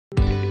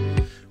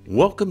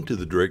Welcome to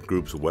the Drake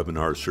Group's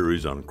webinar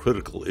series on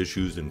critical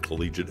issues in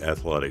collegiate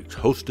athletics,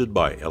 hosted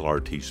by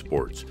LRT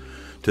Sports.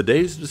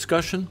 Today's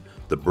discussion,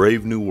 the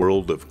brave new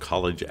world of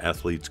college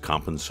athletes'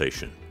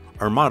 compensation.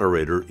 Our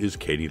moderator is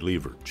Katie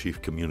Lever,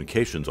 Chief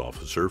Communications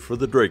Officer for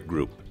the Drake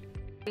Group.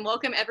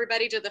 Welcome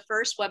everybody to the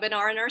first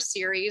webinar in our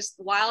series,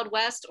 Wild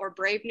West or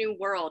Brave New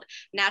World.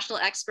 National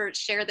experts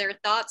share their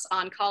thoughts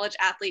on college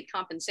athlete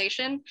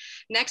compensation.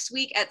 Next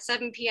week at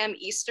 7 p.m.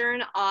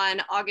 Eastern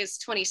on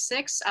August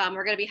 26th,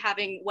 we're going to be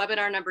having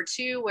webinar number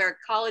 2, where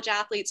college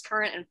athletes,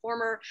 current and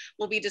former,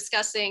 will be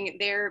discussing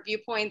their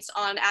viewpoints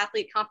on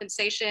athlete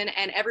compensation,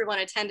 and everyone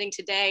attending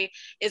today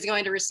is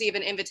going to receive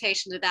an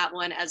invitation to that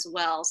one as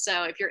well.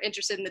 So if you're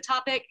interested in the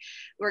topic,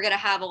 we're going to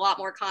have a lot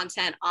more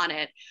content on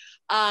it.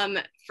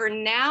 For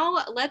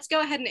now, let's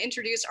go ahead and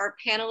introduce our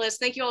panelists.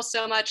 Thank you all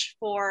so much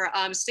for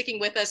sticking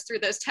with us through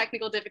those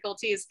technical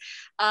difficulties.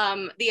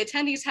 The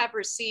attendees have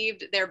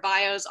received their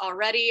bios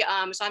already,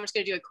 so I'm just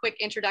going to do a quick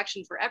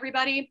introduction for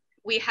everybody.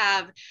 We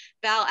have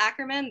Val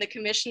ACKERMAN, the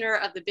Commissioner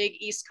of the Big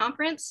East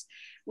Conference.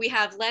 We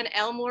have Len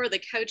Elmore,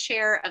 the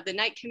Co-Chair of the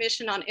Knight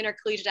Commission on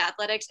Intercollegiate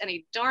Athletics and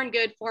a darn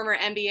good former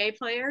NBA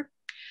player.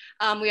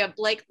 We have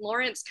Blake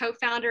Lawrence,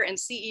 co-founder and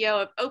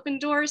CEO of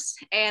Opendorse,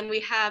 and we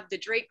have the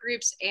Drake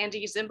Group's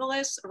Andy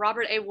ZIMBALIST,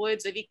 Robert A.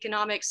 Woods of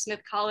Economics,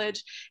 Smith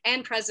College,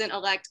 and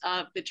President-elect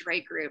of the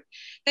Drake Group.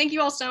 Thank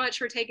you all so much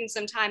for taking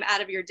some time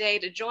out of your day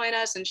to join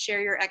us and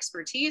share your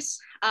expertise.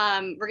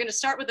 We're going to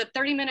start with a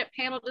 30-minute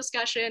panel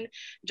discussion,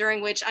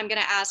 during which I'm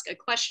going to ask a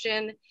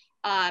question,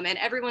 and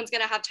everyone's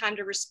going to have time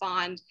to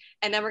respond.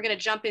 And then we're going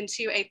to jump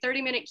into a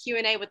 30-minute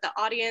Q&A with the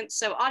audience.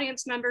 So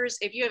audience members,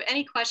 if you have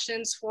any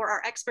questions for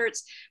our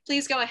experts,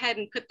 please go ahead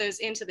and put those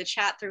into the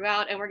chat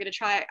throughout, and we're going to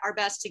try our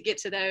best to get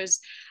to those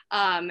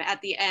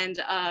at the end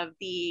of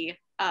the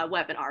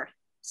webinar.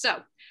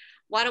 So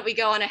why don't we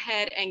go on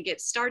ahead and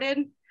get started?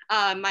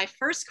 My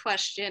first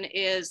question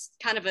is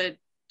kind of a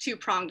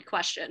two-pronged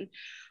question.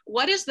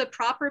 What is the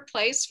proper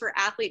place for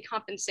athlete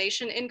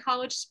compensation in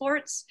college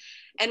sports?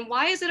 And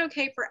why is it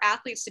okay for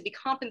athletes to be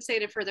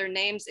compensated for their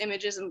names,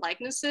 images, and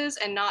likenesses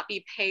and not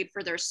be paid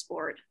for their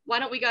sport? Why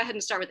don't we go ahead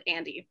and start with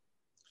Andy?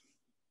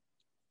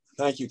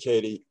 Thank you,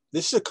 Katie.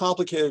 This is a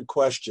complicated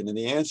question, and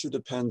the answer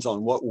depends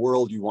on what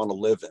world you want to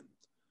live in.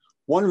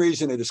 One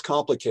reason it is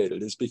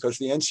complicated is because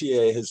the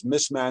NCAA has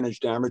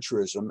mismanaged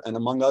amateurism and,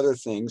 among other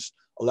things,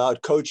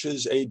 allowed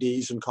coaches,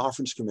 ADs, and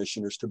conference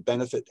commissioners to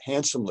benefit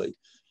handsomely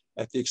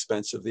at the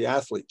expense of the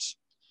athletes.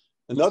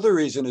 Another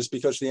reason is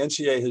because the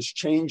NCAA has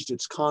changed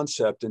its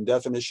concept and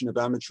definition of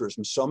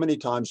amateurism so many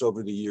times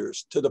over the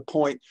years, to the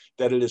point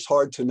that it is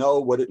hard to know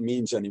what it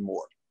means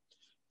anymore.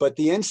 But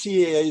the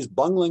NCAA's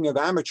bungling of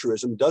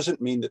amateurism doesn't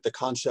mean that the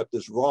concept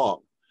is wrong.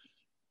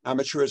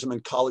 Amateurism in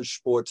college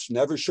sports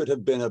never should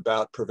have been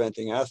about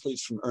preventing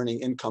athletes from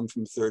earning income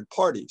from third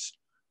parties.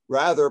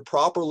 Rather,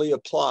 properly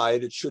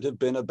applied, it should have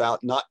been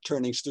about not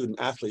turning student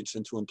athletes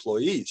into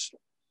employees.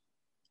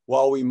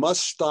 While we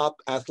must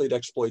stop athlete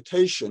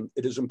exploitation,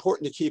 it is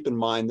important to keep in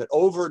mind that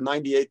over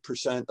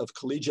 98% of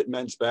collegiate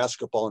men's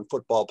basketball and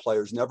football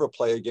players never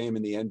play a game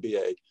in the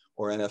NBA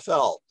or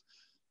NFL.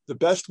 The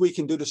best we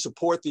can do to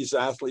support these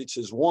athletes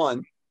is,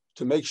 1,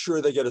 to make sure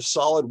they get a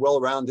solid,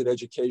 well-rounded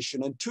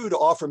education, and 2, to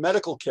offer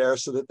medical care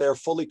so that they're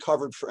fully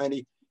covered for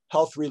any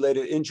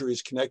health-related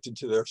injuries connected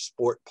to their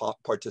sport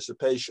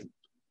participation.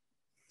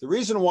 The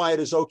reason why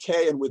it is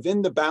okay and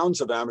within the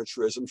bounds of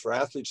amateurism for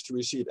athletes to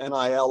receive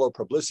NIL or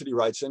publicity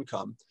rights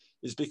income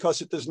is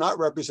because it does not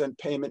represent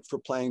payment for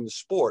playing the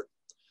sport.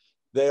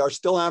 They are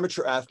still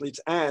amateur athletes,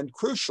 and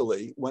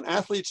crucially, when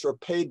athletes are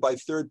paid by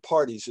third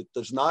parties, it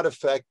does not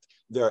affect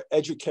their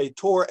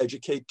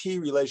educator-educatee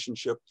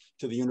relationship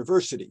to the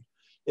university.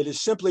 It is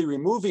simply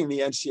removing the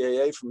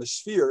NCAA from a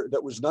sphere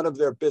that was none of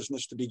their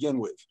business to begin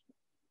with.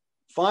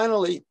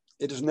 Finally,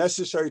 it is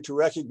necessary to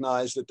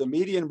recognize that the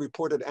median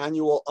reported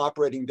annual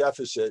operating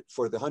deficit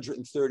for the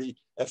 130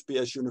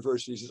 FBS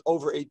universities is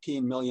over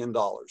 $18 million.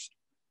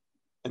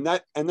 And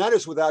that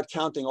is without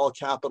counting all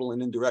capital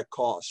and indirect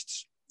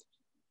costs.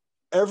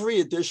 Every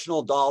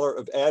additional dollar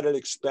of added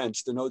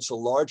expense denotes a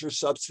larger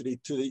subsidy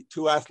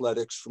to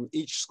athletics from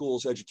each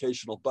school's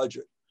educational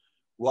budget.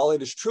 While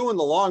it is true in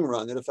the long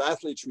run that if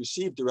athletes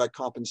receive direct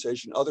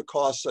compensation, other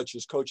costs such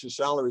as coaches'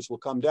 salaries will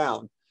come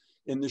down,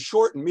 in the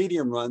short and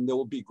medium run, there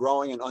will be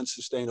growing and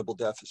unsustainable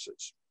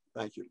deficits.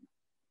 Thank you.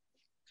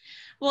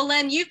 Well,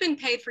 Len, you've been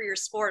paid for your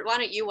sport. Why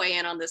don't you weigh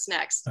in on this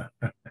next?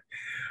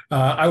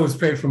 I was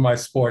paid for my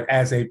sport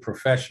as a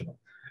professional.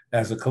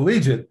 As a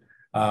collegiate,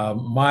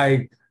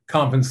 my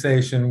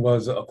compensation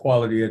was a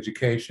quality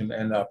education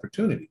and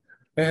opportunity.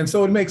 And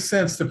so it makes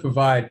sense to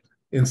provide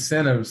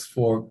incentives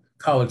for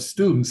college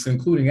students,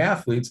 including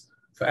athletes,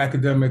 for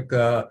academic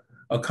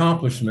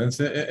accomplishments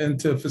and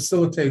to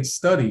facilitate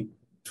study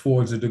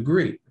towards a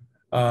degree.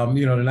 The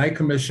Knight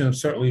Commission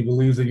certainly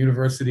believes that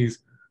universities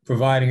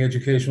providing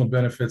educational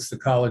benefits to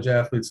college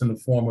athletes in the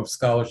form of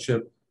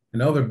scholarship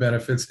and other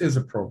benefits is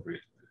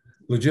appropriate.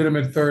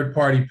 Legitimate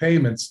third-party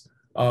payments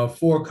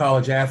for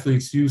college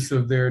athletes' use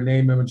of their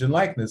name, image, and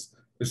likeness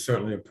is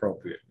certainly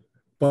appropriate.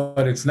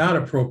 but it's not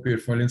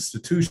appropriate for an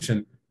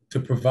institution to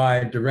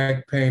provide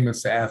direct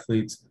payments to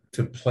athletes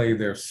to play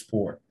their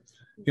sport.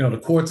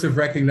 The courts have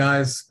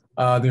recognized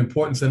the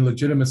importance and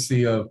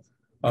legitimacy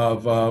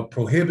of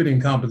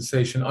prohibiting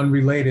compensation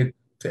unrelated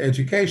to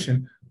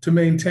education to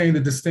maintain the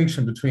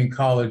distinction between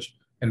college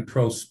and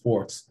pro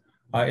sports.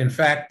 In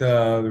fact,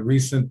 the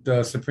recent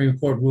Supreme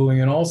Court ruling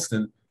in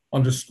Alston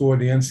underscored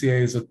the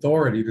NCAA's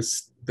authority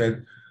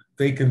that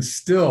they can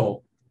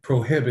still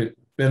prohibit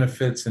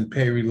benefits and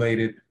pay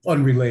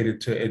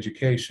unrelated to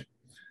education.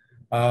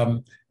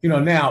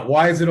 Now,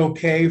 why is it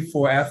okay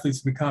for athletes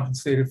to be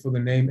compensated for the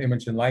name,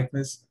 image, and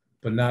likeness,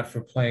 but not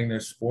for playing their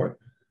sport?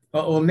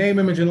 Well, name,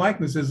 image, and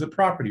likeness is a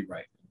property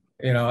right,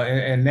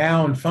 and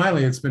now and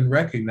finally it's been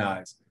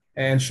recognized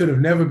and should have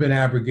never been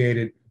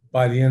abrogated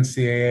by the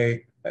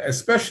NCAA,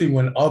 especially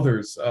when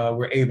others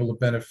were able to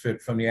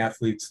benefit from the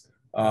athlete's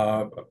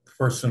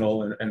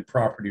personal and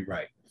property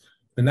right.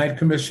 The Knight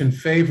Commission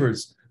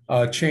favors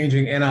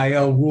changing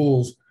NIL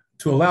rules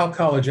to allow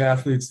college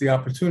athletes the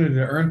opportunity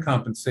to earn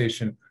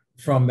compensation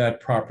from that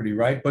property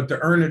right, but to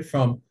earn it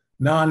from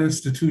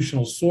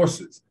non-institutional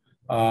sources.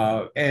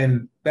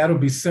 And that'll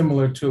be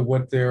similar to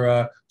what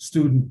their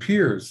student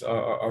peers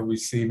are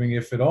receiving,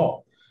 if at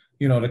all.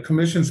 The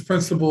Commission's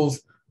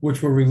principles,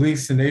 which were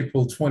released in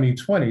April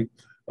 2020,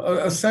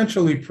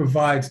 essentially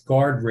provides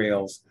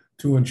guardrails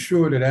to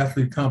ensure that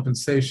athlete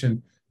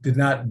compensation did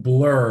not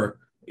blur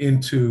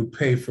into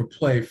pay for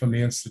play from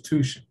the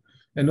institution.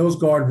 And those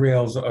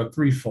guardrails are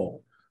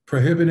threefold: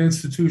 prohibit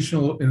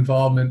institutional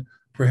involvement,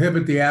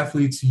 prohibit the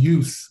athlete's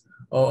use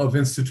of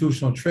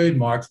institutional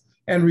trademarks,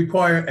 and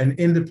require an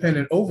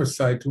independent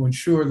oversight to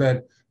ensure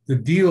that the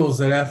deals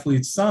that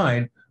athletes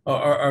sign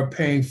are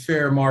paying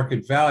fair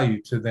market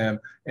value to them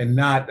and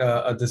not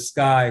a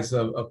disguise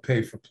of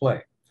pay for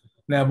play.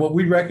 Now, what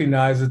we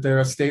recognize is that there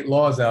are state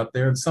laws out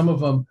there, and some of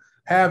them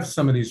have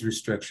some of these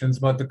restrictions,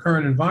 but the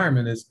current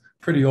environment is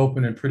pretty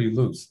open and pretty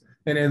loose.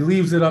 And it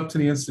leaves it up to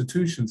the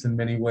institutions in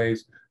many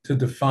ways to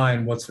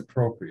define what's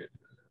appropriate.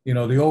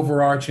 The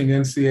overarching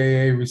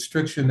NCAA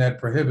restriction that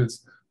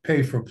prohibits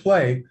pay for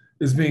play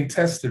is being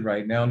tested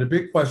right now. And the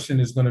big question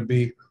is going to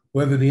be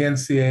whether the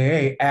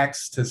NCAA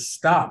acts to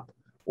stop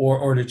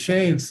or to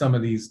change some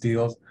of these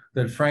deals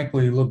that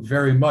frankly look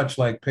very much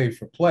like pay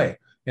for play.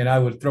 And I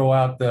would throw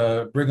out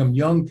the Brigham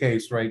Young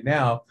case right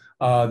now,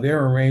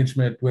 their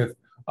arrangement with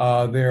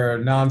their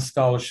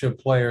non-scholarship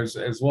players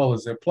as well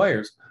as their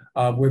players,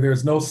 where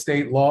there's no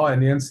state law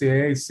and the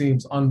NCAA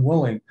seems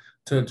unwilling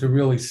to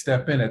really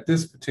step in at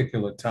this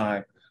particular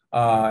time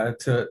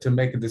to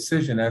make a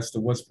decision as to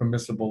what's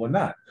permissible or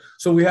not.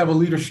 So we have a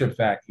leadership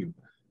vacuum,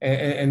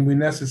 and we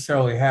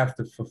necessarily have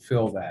to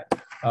fulfill that.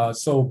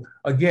 So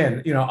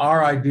again,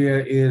 our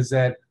idea is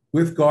that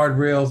with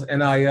guardrails,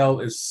 NIL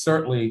is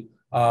certainly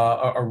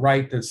a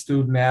right that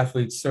student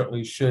athletes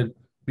certainly should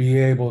be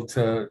able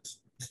to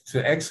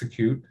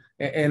execute,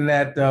 and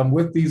that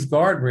with these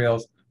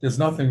guardrails, there's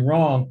nothing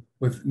wrong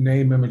with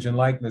name, image, and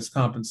likeness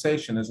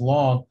compensation as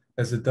long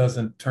as it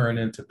doesn't turn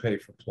into pay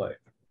for play.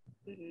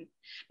 Mm-hmm.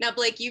 Now,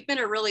 Blake, you've been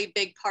a really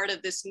big part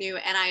of this new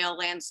NIL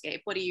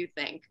landscape. What do you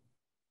think?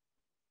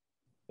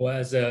 Well,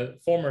 as a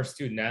former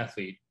student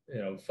athlete,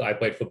 I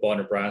played football in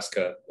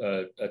Nebraska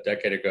a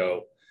decade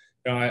ago.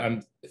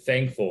 I'm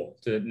thankful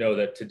to know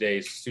that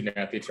today's student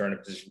athletes are in a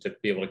position to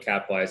be able to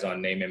capitalize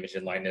on name, image,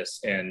 and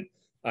likeness. And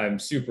I'm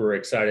super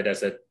excited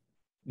as a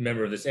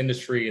member of this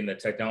industry and the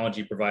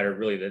technology provider,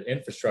 really the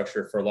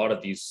infrastructure for a lot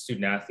of these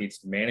student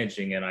athletes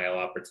managing NIL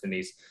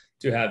opportunities,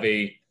 to have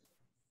a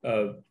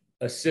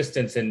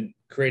assistance in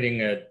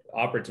creating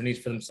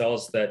opportunities for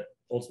themselves that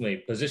ultimately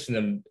position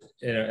them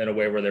in a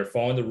way where they're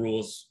following the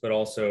rules, but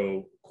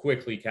also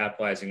quickly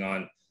capitalizing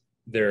on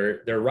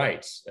their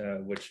rights,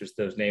 which is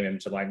those name,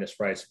 image, and likeness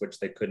rights, which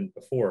they couldn't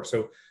before.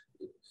 So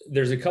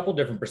there's a couple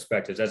different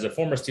perspectives. As a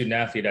former student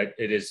athlete,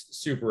 it is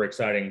super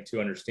exciting to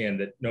understand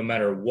that no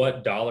matter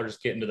what dollars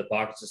get into the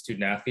pockets of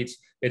student athletes,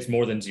 it's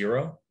more than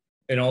zero.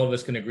 And all of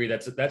us can agree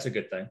that's a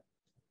good thing.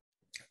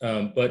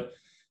 But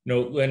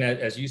Lynn,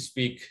 as you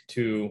speak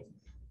to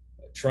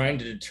trying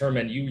to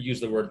determine, you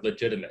use the word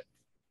legitimate.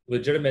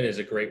 Legitimate is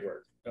a great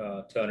word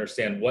to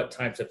understand what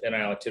types of NIL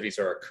activities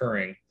are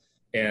occurring.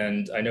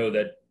 And I know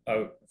that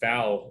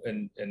Val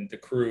and the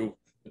crew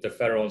with the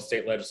federal and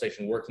state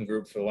legislation working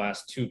group for the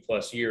last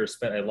 2+ years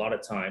spent a lot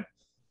of time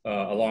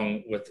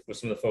along with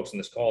some of the folks in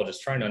this call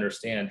just trying to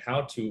understand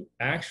how to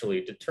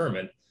actually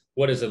determine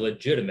what is a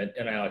legitimate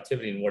NIL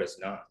activity and what is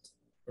not,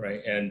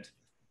 right? And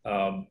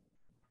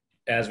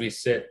as we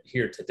sit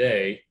here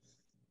today,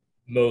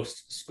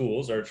 most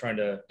schools are trying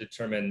to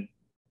determine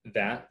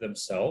that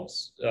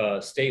themselves.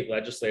 State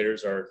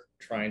legislators are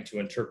trying to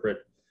interpret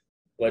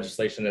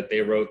legislation that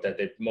they wrote that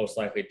they most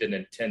likely didn't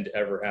intend to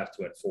ever have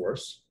to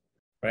enforce,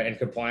 right? And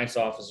compliance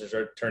officers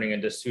are turning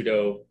into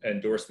pseudo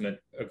endorsement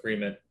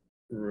agreement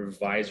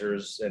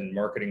revisers and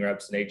marketing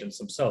reps and agents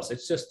themselves.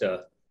 It's just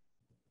the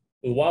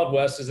Wild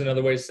West is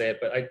another way to say it,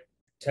 but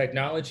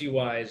technology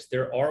wise,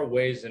 there are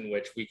ways in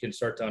which we can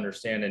start to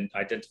understand and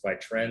identify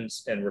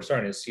trends, and we're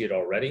starting to see it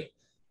already.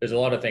 there's a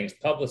lot of things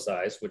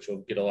publicized, which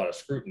will get a lot of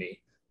scrutiny,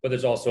 but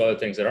there's also other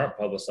things that aren't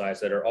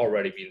publicized that are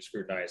already being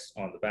scrutinized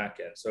on the back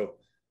end. So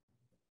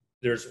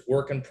there's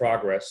work in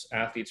progress.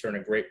 Athletes are in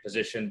a great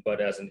position,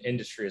 but as an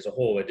industry as a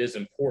whole, it is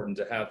important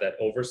to have that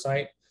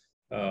oversight.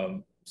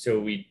 So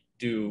we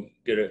do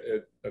get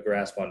a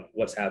grasp on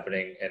what's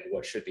happening and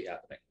what should be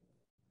happening.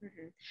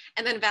 Mm-hmm.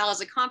 And then Val,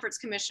 as a conference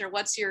commissioner,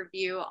 what's your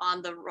view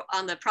on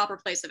the proper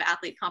place of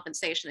athlete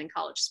compensation in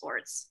college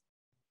sports?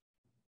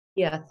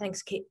 Yeah,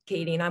 thanks,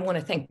 Katie. And I want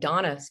to thank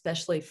Donna,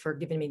 especially for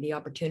giving me the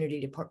opportunity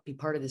to be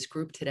part of this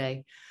group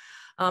today.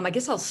 I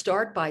guess I'll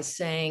start by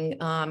saying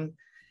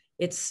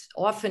it's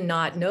often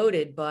not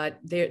noted, but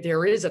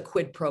there is a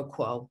quid pro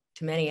quo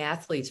to many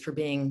athletes for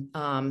being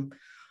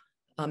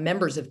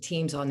members of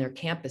teams on their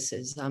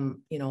campuses.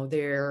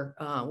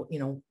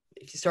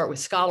 If you start with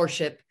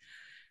scholarship,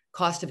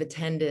 cost of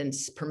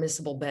attendance,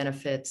 permissible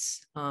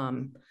benefits,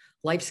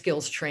 life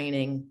skills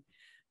training,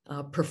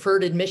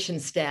 preferred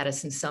admission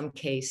status in some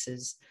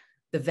cases,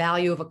 the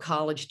value of a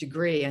college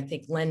degree. I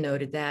think Len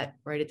noted that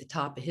right at the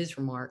top of his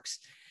remarks.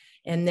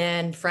 And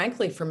then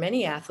frankly, for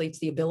many athletes,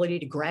 the ability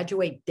to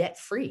graduate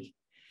debt-free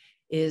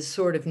is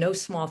sort of no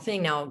small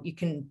thing. Now, you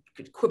can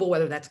quibble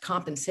whether that's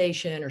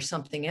compensation or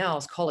something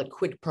else, call it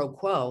quid pro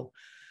quo,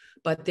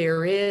 but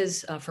there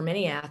is, for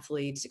many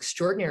athletes,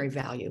 extraordinary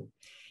value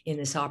in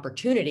this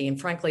opportunity. And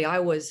frankly, I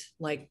was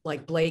like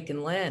Blake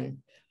and Len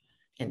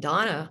and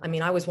Donna, I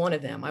mean, I was one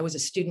of them. I was a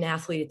student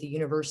athlete at the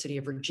University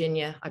of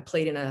Virginia. I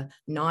played in a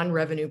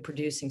non-revenue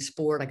producing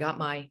sport. I got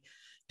my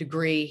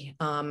degree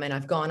and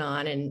I've gone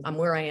on and I'm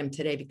where I am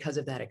today because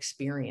of that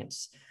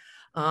experience.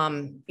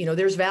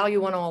 There's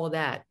value on all of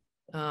that.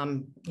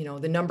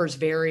 The numbers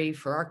vary.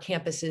 For our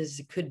campuses,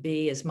 it could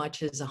be as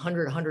much as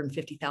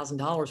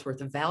 $150,000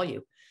 worth of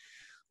value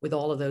with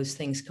all of those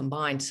things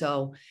combined.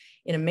 So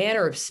in a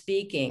manner of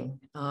speaking,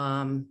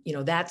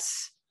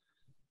 that's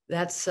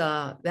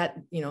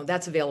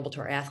available to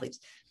our athletes.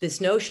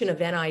 This notion of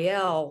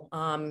NIL,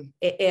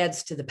 it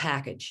adds to the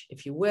package,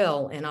 if you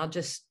will. And I'll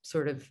just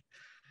sort of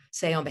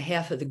say on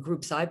behalf of the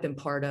groups I've been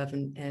part of,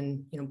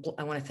 and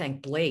I want to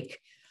thank Blake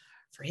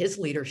for his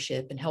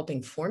leadership in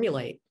helping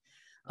formulate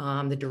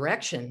the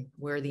direction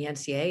where the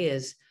NCAA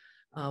is.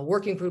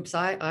 Working groups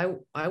I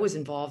was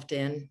involved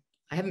in,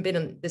 I haven't been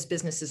in this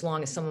business as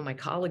long as some of my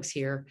colleagues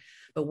here,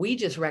 but we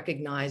just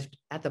recognized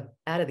out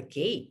of the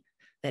gate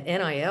that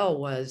NIL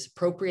was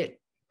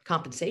appropriate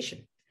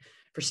compensation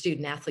for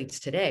student athletes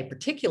today,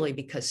 particularly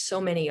because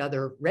so many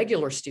other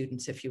regular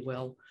students, if you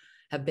will,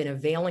 have been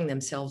availing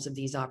themselves of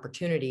these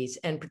opportunities,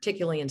 and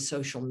particularly in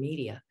social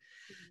media.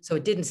 So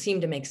it didn't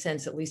seem to make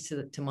sense, at least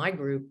to my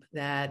group,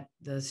 that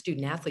the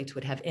student athletes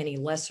would have any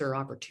lesser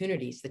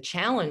opportunities. The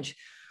challenge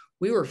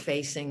we were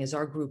facing as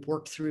our group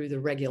worked through the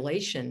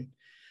regulation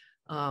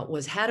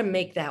was how to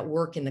make that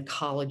work in the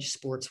college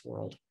sports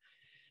world.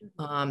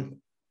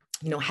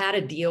 How to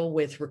deal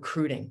with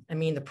recruiting. I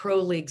mean, the pro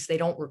leagues, they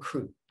don't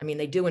recruit. I mean,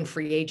 they do in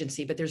free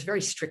agency, but there's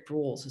very strict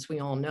rules, as we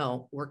all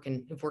know,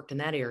 have worked in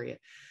that area,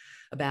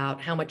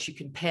 about how much you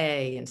can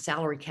pay and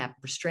salary cap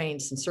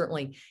restraints. And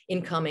certainly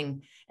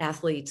incoming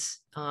athletes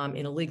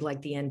in a league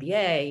like the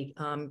NBA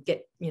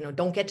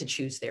don't get to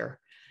choose their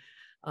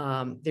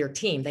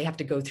team. They have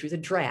to go through the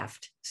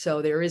draft.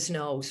 So there is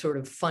no sort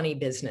of funny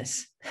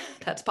business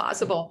that's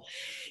possible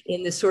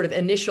in this sort of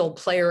initial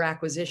player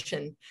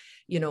acquisition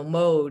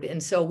mode.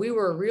 And so we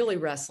were really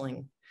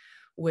wrestling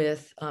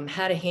with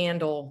how to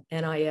handle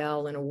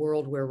NIL in a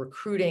world where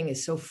recruiting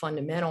is so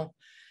fundamental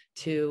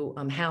to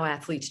how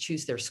athletes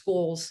choose their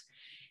schools,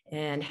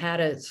 and how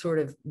to sort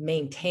of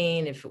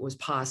maintain, if it was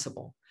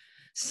possible,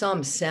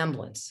 some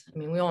semblance. I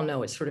mean, we all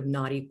know it's sort of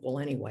not equal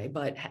anyway,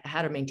 but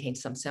how to maintain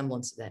some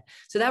semblance of that.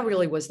 So that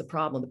really was the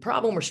problem. The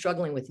problem we're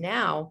struggling with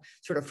now,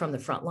 sort of from the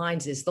front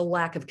lines, is the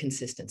lack of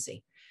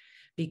consistency.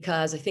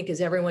 Because I think,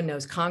 as everyone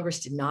knows, Congress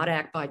did not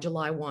act by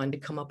July 1 to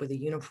come up with a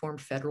uniform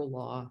federal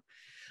law.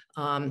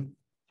 The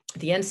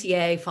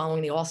NCAA,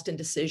 following the Alston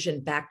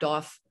decision, backed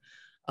off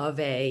of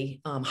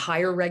a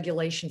higher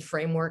regulation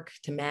framework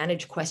to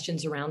manage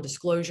questions around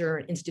disclosure,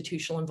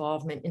 institutional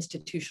involvement,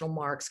 institutional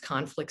marks,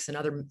 conflicts, and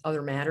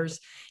other matters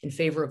in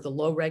favor of the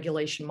low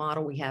regulation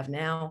model we have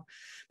now.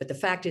 But the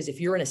fact is,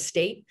 if you're in a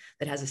state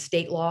that has a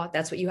state law,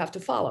 that's what you have to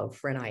follow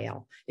for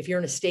NIL. If you're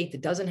in a state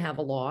that doesn't have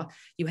a law,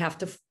 you have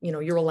to,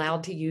 you're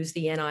allowed to use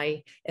the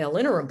NIL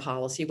interim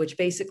policy, which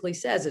basically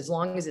says, as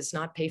long as it's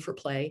not pay for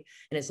play,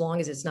 and as long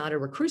as it's not a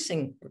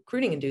recruiting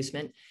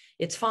inducement,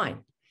 it's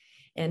fine.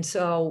 And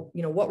so,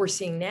 what we're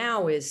seeing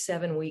now is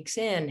 7 weeks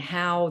in,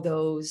 how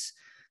those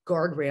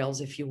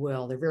guardrails, if you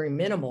will, they're very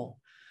minimal,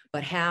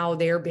 but how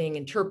they're being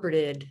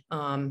interpreted,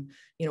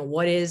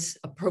 what is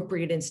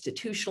appropriate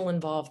institutional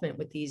involvement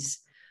with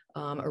these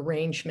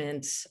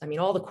arrangements. I mean,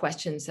 all the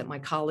questions that my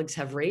colleagues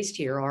have raised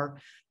here are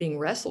being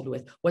wrestled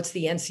with. What's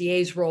the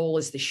NCAA's role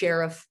as the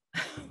sheriff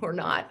or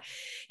not?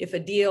 If a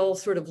deal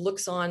sort of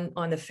looks on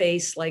the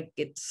face like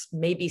it's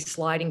maybe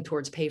sliding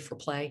towards pay for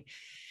play,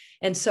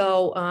 And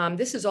so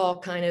this is all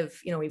kind of,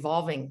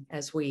 evolving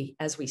as we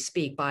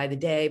speak, by the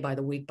day, by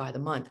the week, by the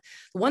month.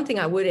 The one thing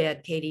I would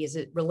add, Katie, is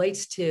it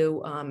relates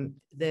to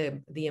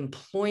the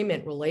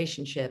employment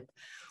relationship.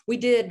 We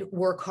did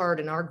work hard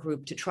in our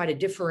group to try to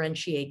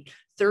differentiate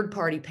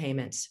third-party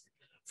payments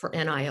for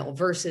NIL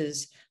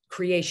versus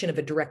creation of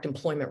a direct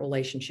employment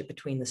relationship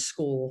between the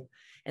school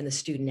and the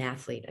student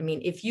athlete. I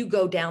mean, if you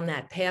go down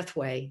that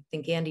pathway, I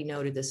think Andy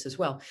noted this as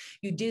well,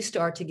 you do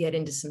start to get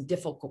into some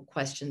difficult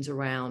questions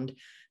around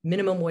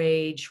minimum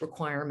wage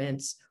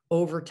requirements,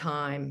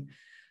 overtime,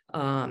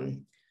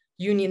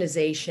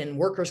 unionization,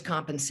 workers'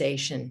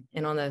 compensation.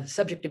 And on the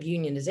subject of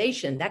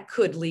unionization, that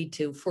could lead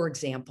to, for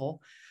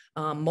example,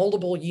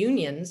 multiple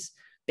unions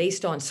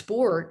based on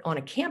sport on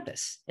a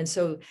campus. And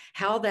so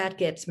how that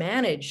gets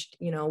managed,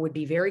 would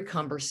be very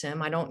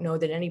cumbersome. I don't know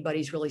that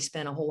anybody's really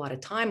spent a whole lot of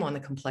time on the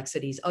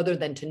complexities other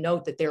than to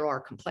note that there are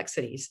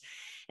complexities.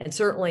 And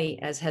certainly,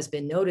 as has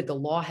been noted, the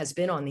law has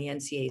been on the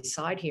NCAA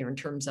side here in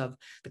terms of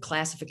the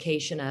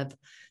classification of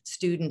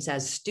students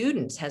as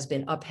students has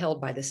been upheld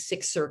by the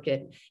Sixth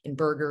Circuit in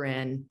Berger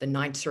and the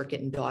Ninth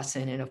Circuit in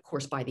Dawson, and of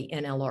course by the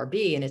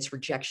NLRB and its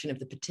rejection of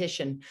the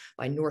petition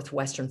by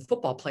Northwestern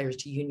football players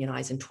to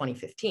unionize in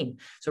 2015.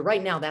 So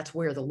right now, that's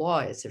where the law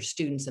is. They're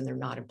students and they're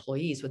not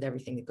employees, with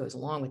everything that goes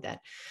along with that.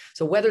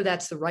 So whether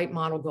that's the right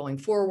model going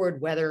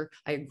forward, whether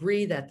I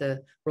agree that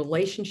the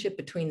relationship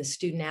between the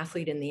student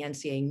athlete and the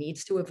NCAA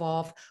needs to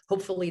evolve,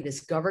 hopefully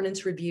this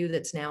governance review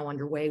that's now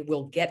underway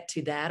will get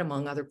to that,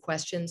 among other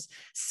questions.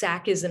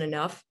 SAC isn't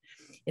enough,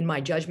 in my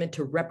judgment,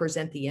 to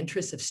represent the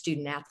interests of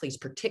student athletes,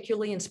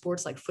 particularly in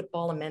sports like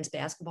football and men's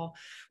basketball,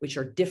 which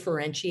are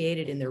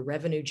differentiated in their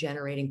revenue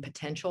generating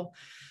potential.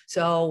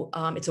 So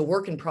it's a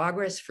work in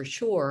progress for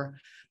sure,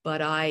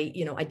 but I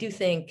do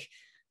think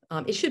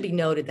it should be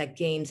noted that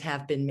gains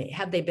have been made.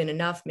 Have they been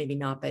enough? Maybe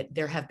not, but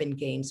there have been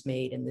gains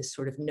made in this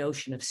sort of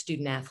notion of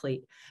student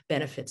athlete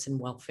benefits and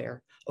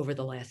welfare over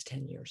the last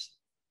 10 years.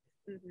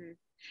 Mm-hmm.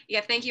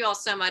 Yeah, thank you all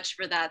so much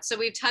for that. So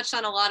we've touched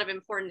on a lot of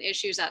important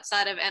issues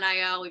outside of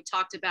NIL. We've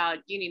talked about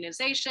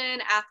unionization,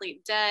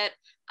 athlete debt,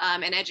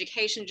 and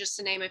education, just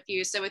to name a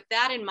few. So with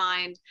that in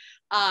mind,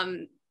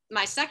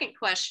 my second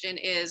question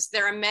is,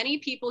 there are many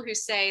people who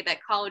say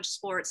that college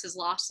sports has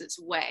lost its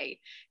way.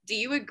 Do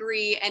you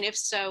agree? And if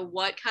so,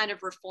 what kind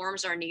of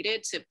reforms are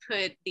needed to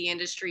put the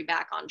industry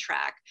back on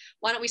track?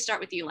 Why don't we start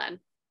with you, Len?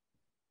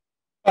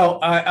 Well,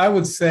 I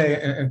would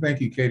say, and thank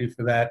you, Katie,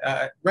 for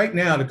that. Right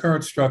now, the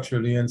current structure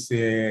of the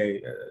NCAA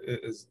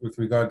is, with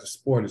regard to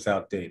sport, is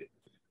outdated.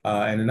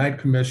 And the Knight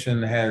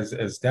Commission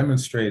has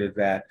demonstrated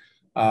that.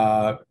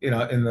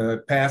 In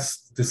the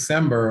past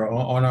December,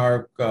 on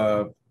our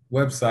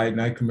website,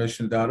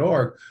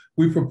 knightcommission.org,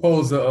 we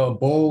proposed a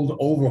bold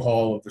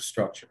overhaul of the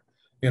structure.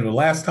 The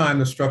last time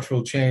the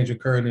structural change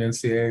occurred in the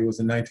NCAA was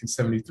in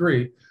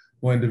 1973,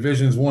 when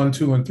divisions 1,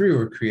 2, and 3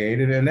 were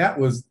created. And that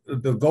was,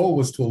 the goal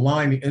was to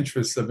align the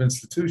interests of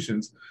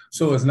institutions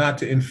so as not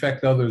to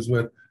infect others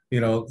with,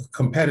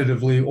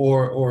 competitively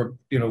or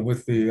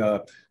with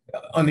the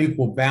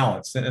unequal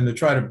balance, and to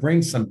try to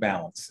bring some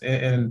balance.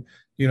 And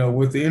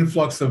with the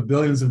influx of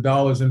billions of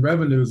dollars in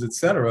revenues, et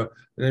cetera,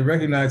 they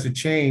recognized a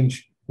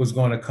change was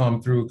going to come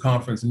through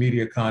conference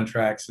media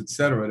contracts, et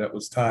cetera, that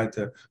was tied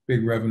to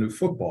big revenue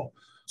football.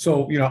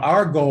 So,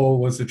 our goal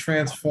was to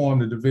transform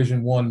the Division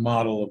I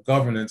model of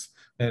governance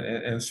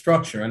and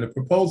structure. And the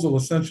proposal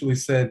essentially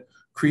said,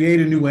 create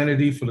a new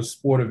entity for the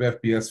sport of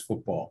FBS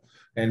football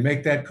and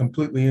make that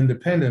completely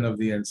independent of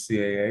the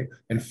NCAA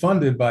and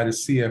funded by the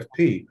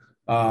CFP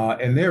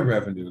and their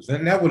revenues.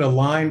 And that would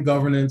align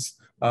governance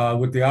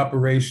with the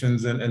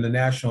operations and the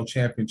national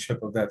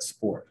championship of that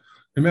sport.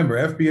 Remember,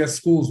 FBS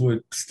schools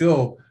would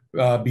still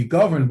be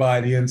governed by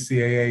the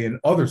NCAA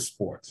in other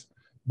sports.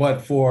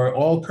 But for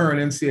all current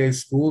NCAA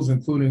schools,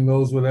 including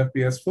those with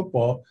FBS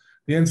football,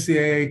 the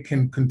NCAA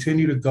can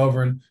continue to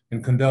govern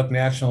and conduct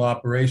national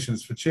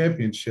operations for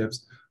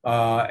championships,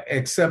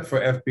 except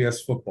for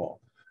FBS football.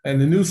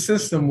 And the new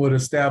system would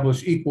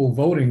establish equal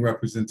voting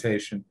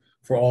representation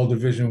for all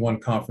Division I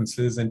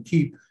conferences and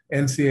keep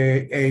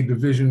NCAA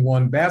Division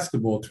I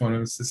basketball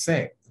tournaments the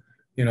same.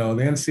 The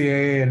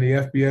NCAA and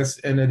the FBS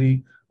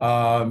entity,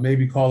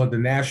 maybe call it the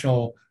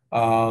National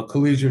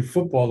Collegiate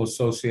Football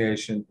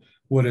Association,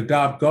 would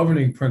adopt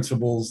governing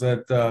principles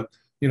that,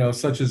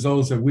 such as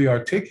those that we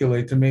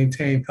articulate to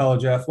maintain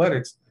college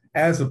athletics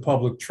as a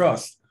public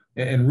trust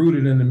and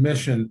rooted in the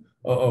mission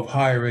of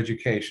higher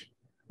education.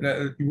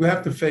 We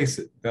have to face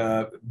it.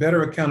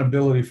 Better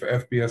accountability for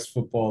FBS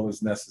football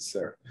is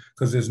necessary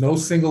because there's no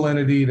single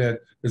entity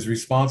that is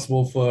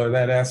responsible for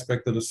that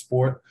aspect of the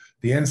sport.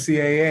 The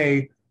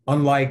NCAA,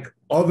 unlike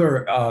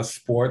other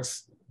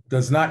sports,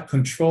 does not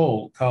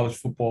control college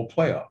football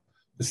playoff.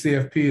 The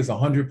CFP is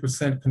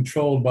 100%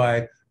 controlled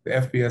by the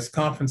FBS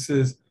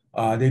conferences.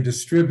 They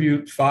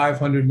distribute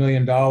 $500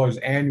 million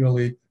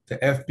annually to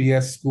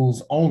FBS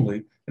schools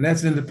only, and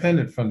that's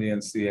independent from the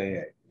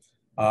NCAA.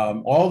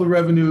 All the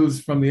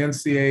revenues from the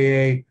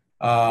NCAA,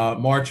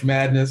 March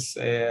Madness,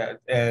 and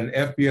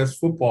FBS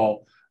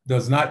football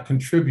does not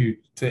contribute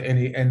to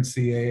any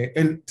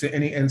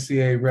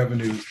NCAA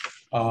revenue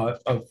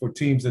for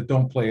teams that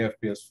don't play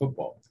FBS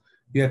football.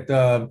 Yet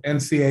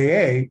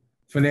NCAA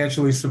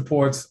financially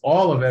supports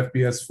all of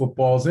FBS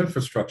football's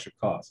infrastructure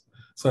costs,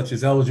 such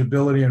as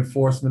eligibility,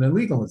 enforcement, and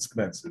legal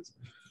expenses.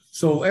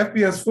 So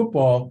FBS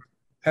football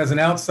has an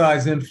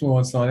outsized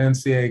influence on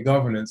NCAA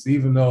governance,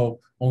 even though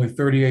only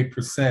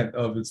 38%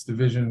 of its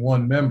Division I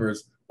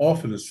members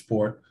offer the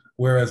sport,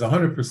 whereas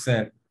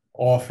 100%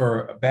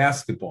 offer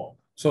basketball.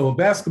 So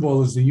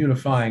basketball is the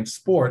unifying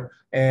sport,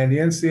 and the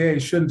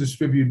NCAA shouldn't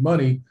distribute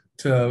money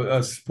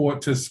to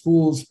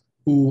schools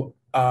who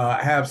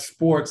have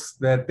sports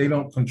that they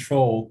don't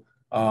control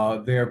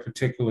their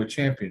particular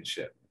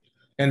championship.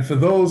 And for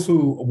those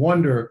who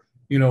wonder,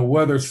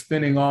 whether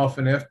spinning off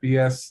an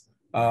FBS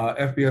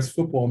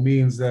football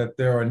means that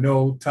there are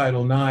no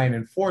Title IX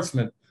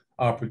enforcement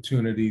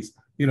opportunities,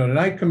 the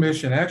Knight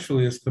Commission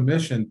actually is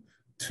commissioned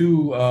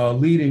two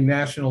leading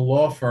national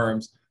law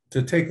firms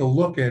to take a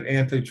look at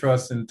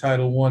antitrust and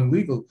Title I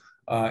legal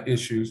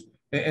issues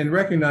and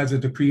recognize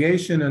that the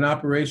creation and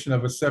operation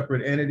of a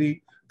separate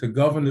entity to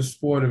govern the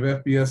sport of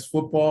FBS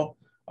football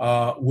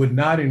would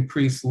not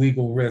increase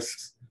legal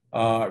risks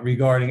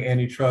regarding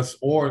antitrust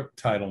or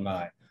Title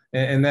IX.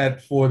 And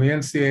that for the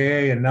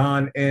NCAA and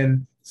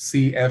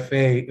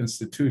non-NCFA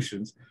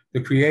institutions,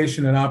 the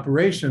creation and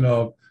operation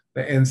of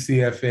the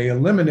NCFA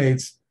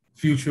eliminates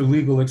future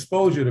legal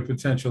exposure to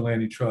potential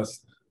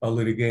antitrust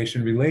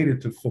litigation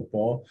related to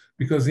football,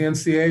 because the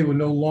NCAA would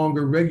no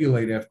longer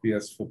regulate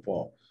FBS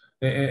football.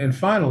 And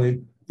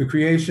finally, the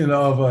creation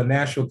of a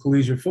National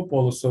Collegiate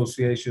Football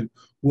Association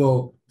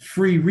will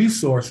free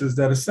resources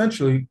that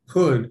essentially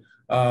could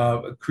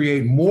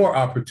create more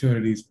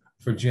opportunities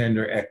for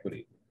gender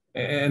equity.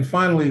 And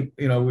finally,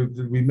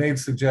 we made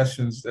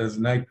suggestions as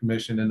a Knight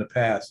Commission in the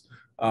past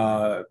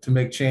to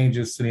make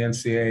changes to the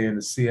NCAA and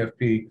the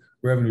CFP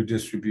revenue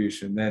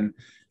distribution. And,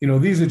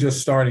 these are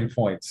just starting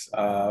points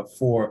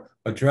for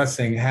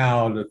addressing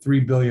how the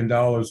 $3 billion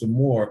or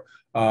more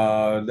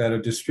that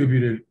are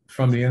distributed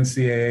from the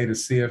NCAA to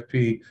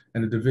CFP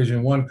and the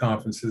Division I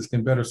conferences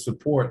can better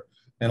support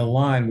and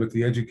align with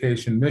the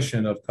education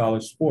mission of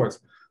college sports,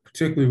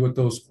 particularly with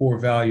those core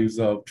values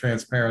of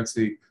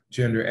transparency,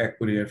 gender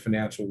equity, and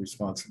financial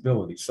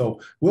responsibility.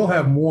 So we'll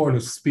have more to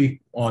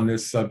speak on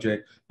this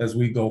subject as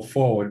we go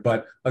forward.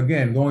 But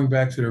again, going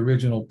back to the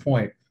original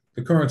point,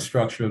 the current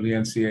structure of the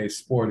NCAA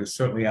sport is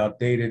certainly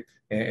outdated,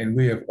 and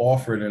we have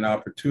offered an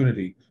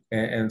opportunity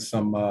and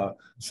some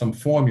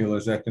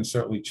formulas that can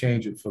certainly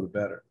change it for the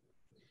better.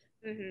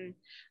 Mm-hmm.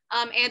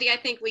 Andy, I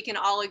think we can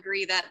all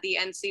agree that the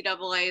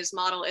NCAA's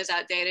model is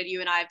outdated.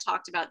 You and I have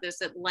talked about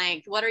this at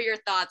length. What are your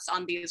thoughts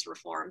on these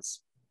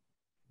reforms?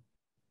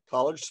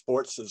 College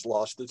sports has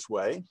lost its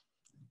way.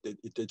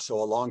 It did so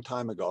a long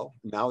time ago.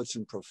 Now it's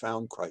in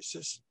profound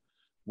crisis.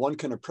 One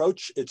can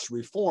approach its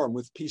reform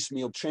with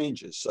piecemeal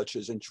changes, such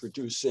as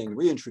reintroducing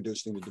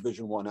the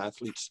Division I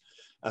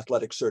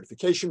athletic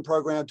certification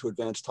program to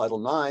advance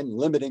Title IX,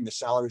 limiting the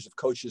salaries of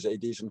coaches,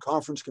 ADs, and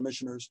conference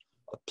commissioners,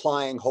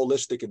 applying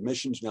holistic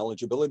admissions and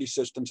eligibility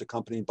systems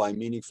accompanied by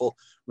meaningful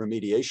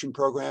remediation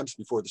programs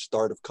before the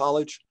start of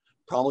college,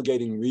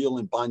 promulgating real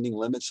and binding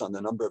limits on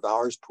the number of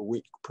hours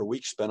per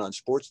week spent on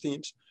sports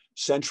teams,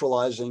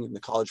 centralizing the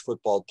college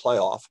football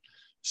playoff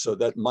so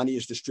that money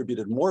is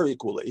distributed more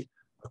equally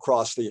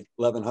across the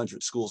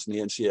 1,100 schools in the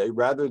NCAA,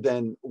 rather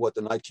than what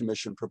the Knight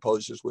Commission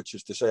proposes, which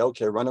is to say,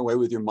 okay, run away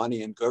with your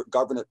money and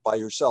govern it by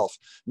yourself.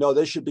 No,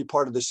 they should be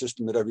part of the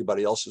system that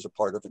everybody else is a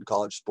part of in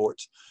college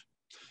sports.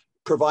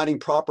 Providing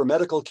proper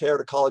medical care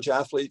to college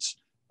athletes,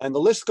 and the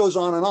list goes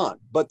on and on.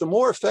 But the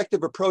more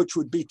effective approach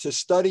would be to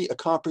study a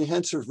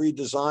comprehensive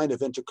redesign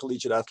of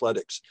intercollegiate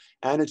athletics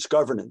and its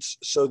governance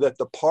so that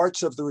the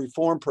parts of the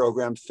reform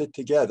program fit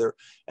together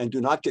and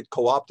do not get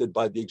co-opted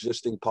by the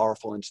existing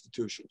powerful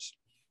institutions.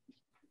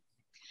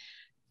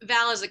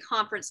 Val, as a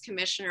conference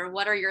commissioner,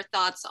 what are your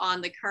thoughts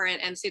on the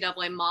current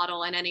NCAA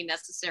model and any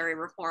necessary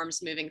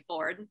reforms moving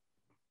forward?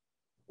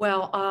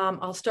 Well,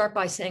 I'll start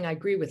by saying I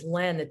agree with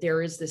Len that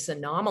there is this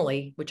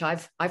anomaly, which I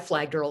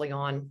flagged early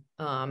on.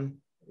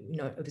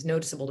 It was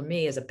noticeable to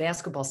me as a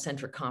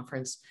basketball-centric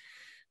conference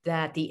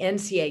that the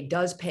NCAA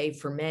does pay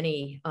for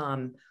many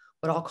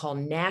what I'll call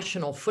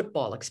national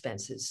football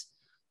expenses.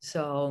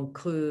 So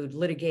include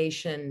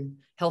litigation,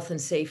 health and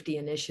safety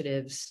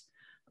initiatives,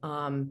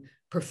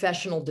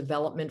 professional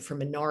development for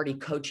minority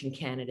coaching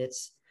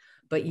candidates,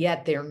 but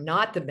yet they're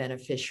not the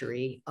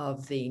beneficiary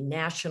of the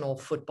national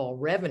football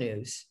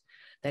revenues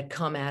that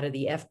come out of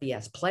the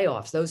FBS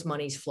playoffs. Those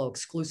monies flow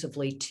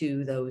exclusively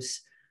to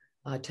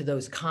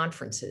those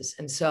conferences.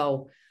 And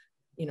so,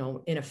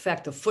 in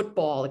effect, the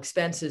football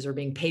expenses are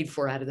being paid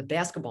for out of the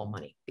basketball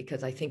money,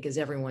 because I think, as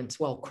everyone's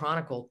well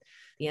chronicled,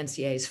 the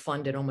NCAA is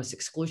funded almost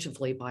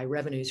exclusively by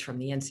revenues from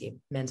the NCAA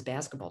men's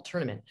basketball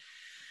tournament.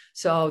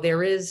 So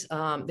there's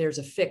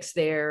a fix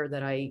there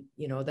that I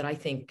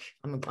think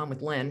I'm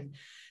with Len,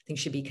 I think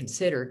should be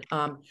considered.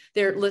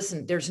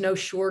 There's no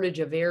shortage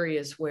of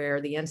areas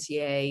where the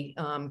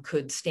NCAA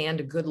could stand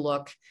a good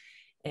look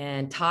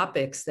and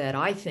topics that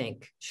I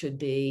think should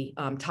be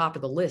top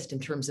of the list in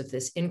terms of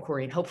this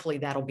inquiry. And hopefully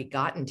that'll be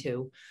gotten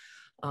to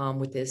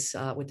with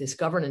this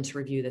governance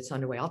review that's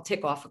underway. I'll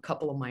tick off a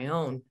couple of my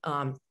own.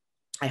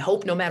 I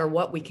hope no matter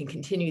what, we can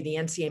continue the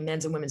NCAA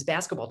men's and women's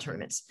basketball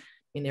tournaments. I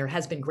mean, there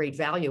has been great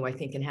value, I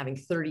think, in having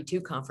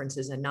 32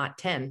 conferences and not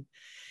 10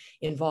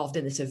 involved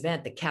in this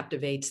event that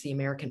captivates the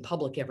American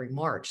public every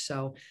March.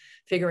 So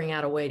figuring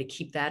out a way to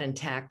keep that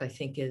intact, I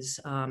think is,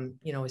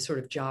 is sort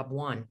of job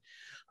one.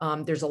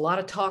 There's a lot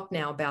of talk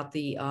now about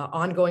the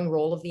ongoing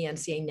role of the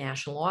NCAA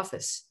national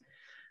office.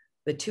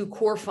 The two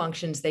core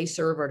functions they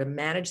serve are to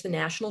manage the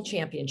national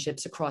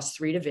championships across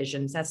 3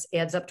 divisions. That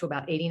adds up to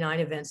about 89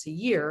 events a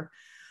year.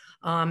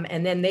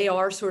 And then they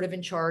are sort of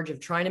in charge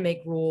of trying to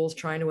make rules,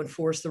 trying to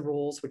enforce the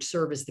rules, which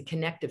serve as the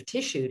connective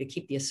tissue to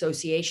keep the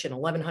association,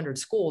 1,100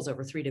 schools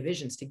over 3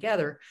 divisions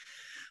together.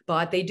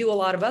 But they do a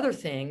lot of other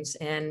things.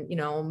 And,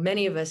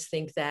 many of us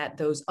think that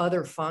those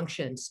other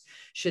functions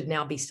should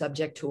now be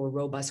subject to a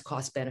robust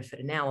cost benefit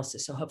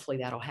analysis. So hopefully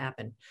that'll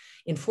happen.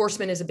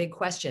 Enforcement is a big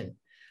question.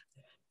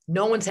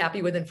 No one's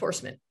happy with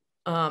enforcement.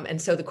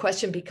 And so the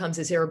question becomes,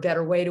 is there a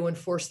better way to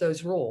enforce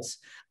those rules?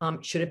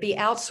 Should it be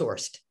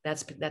outsourced?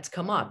 That's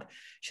come up.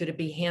 Should it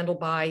be handled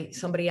by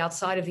somebody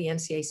outside of the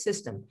NCAA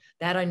system?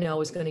 That I know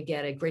is going to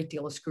get a great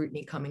deal of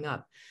scrutiny coming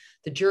up.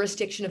 The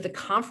jurisdiction of the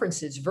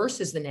conferences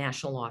versus the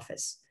national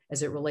office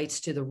as it relates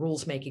to the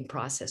rules-making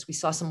process. We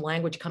saw some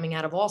language coming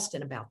out of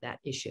Alston about that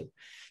issue.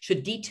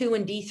 Should D2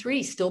 and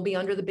D3 still be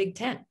under the Big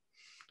Ten?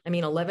 I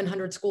mean,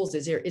 1,100 schools,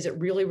 is it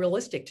really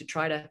realistic to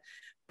try to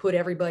put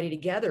everybody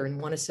together in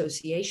one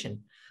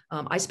association?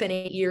 I spent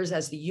 8 years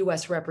as the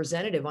US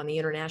representative on the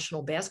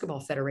International Basketball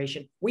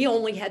Federation. We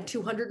only had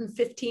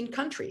 215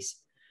 countries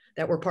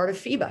that were part of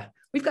FIBA.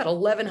 We've got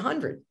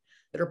 1,100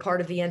 that are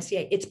part of the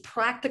NCAA. It's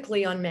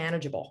practically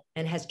unmanageable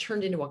and has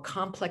turned into a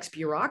complex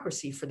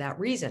bureaucracy for that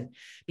reason,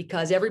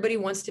 because everybody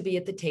wants to be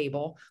at the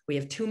table. We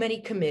have too many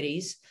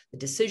committees. The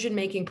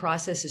decision-making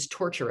process is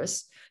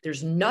torturous.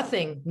 There's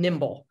nothing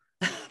nimble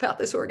about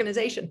this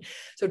organization.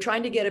 So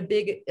trying to get a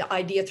big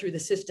idea through the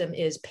system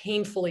is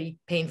painfully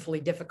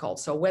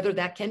difficult. So whether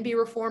that can be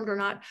reformed or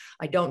not,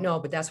 I don't know,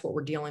 but that's what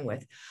we're dealing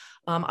with.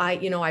 I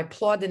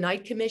applaud the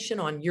Knight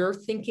Commission on your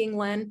thinking,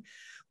 Len,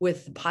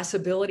 with the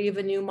possibility of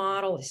a new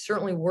model. It's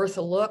certainly worth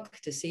a look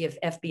to see if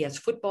FBS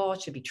football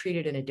should be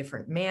treated in a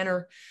different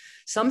manner.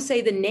 Some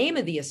say the name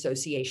of the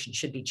association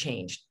should be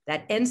changed.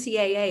 That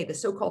NCAA, the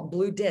so-called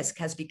blue disc,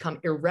 has become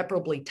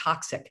irreparably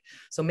toxic.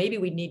 So maybe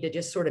we need to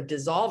just sort of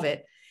dissolve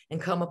it and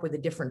come up with a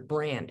different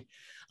brand.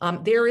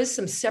 There is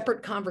some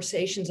separate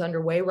conversations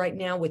underway right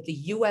now with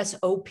the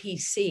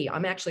USOPC.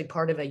 I'm actually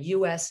part of a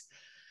US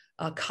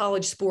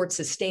college sports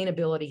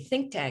sustainability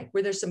think tank,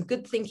 where there's some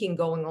good thinking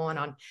going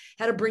on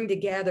how to bring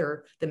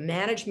together the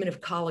management of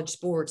college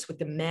sports with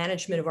the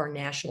management of our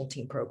national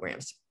team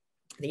programs.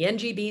 The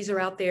NGBs are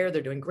out there,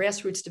 they're doing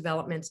grassroots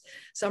developments.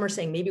 Some are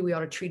saying maybe we ought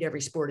to treat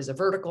every sport as a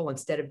vertical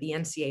instead of the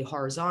NCAA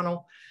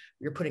horizontal.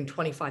 You're putting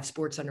 25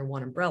 sports under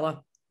one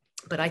umbrella.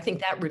 But I think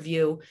that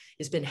review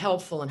has been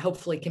helpful and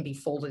hopefully can be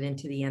folded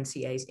into the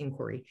NCAA's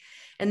inquiry.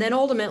 And then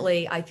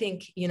ultimately, I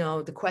think,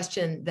 the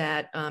question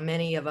that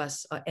many of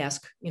us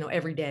ask,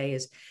 every day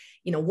is,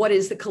 what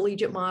is the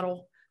collegiate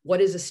model? What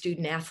is a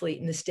student athlete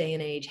in this day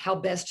and age? How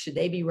best should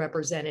they be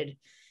represented,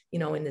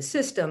 in the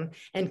system?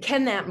 And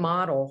can that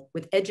model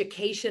with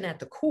education at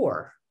the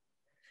core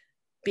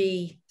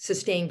be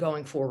sustained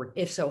going forward?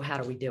 If so, how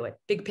do we do it?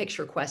 Big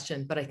picture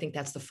question, but I think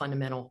that's the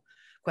fundamental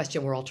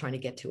question we're all trying to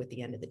get to at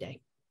the end of the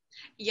day.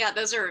 Yeah,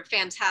 those are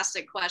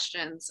fantastic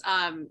questions.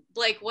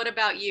 Blake, what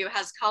about you?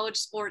 Has college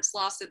sports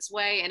lost its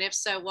way? And if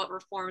so, what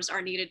reforms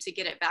are needed to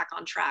get it back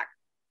on track?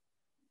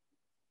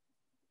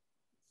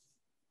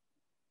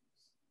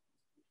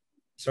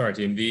 Sorry,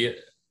 team.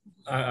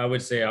 I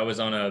would say I was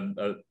on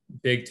a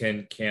Big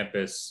Ten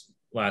campus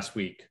last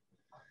week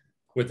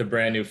with a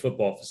brand new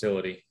football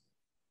facility,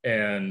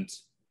 and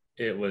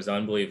it was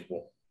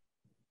unbelievable.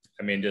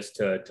 I mean, just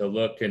to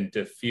look and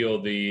to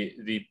feel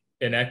the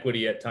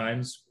inequity at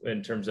times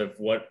in terms of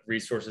what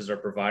resources are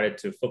provided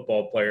to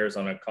football players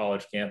on a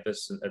college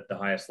campus at the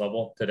highest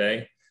level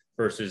today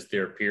versus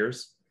their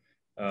peers,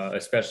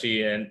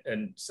 especially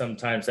and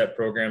sometimes at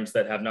programs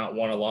that have not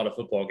won a lot of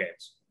football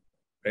games,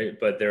 right?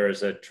 But there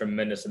is a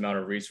tremendous amount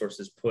of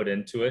resources put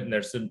into it, and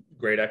there's some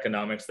great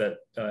economics that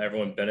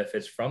everyone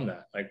benefits from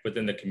that, like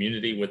within the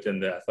community, within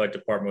the athletic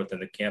department,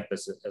 within the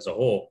campus as a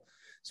whole.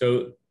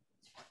 So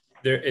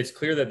it's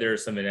clear that there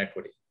is some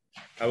inequity.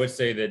 I would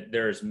say that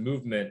there is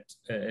movement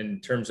in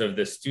terms of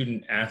the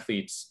student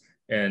athletes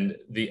and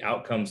the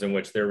outcomes in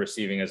which they're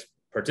receiving as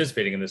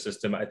participating in the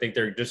system. I think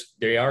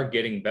they are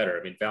getting better.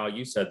 I mean, Val,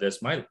 you said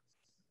this,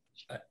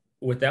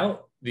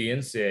 without the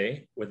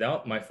NCAA,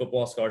 without my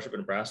football scholarship in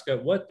Nebraska,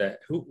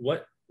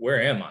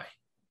 where am I?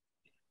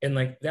 And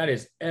like, that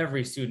is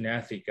every student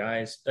athlete,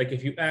 guys. Like,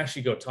 if you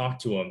actually go talk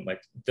to them,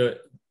 like the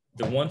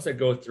ones that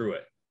go through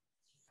it,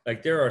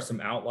 like there are some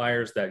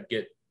outliers that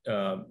get,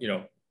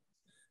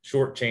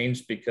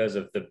 shortchanged because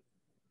of the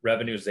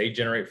revenues they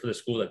generate for the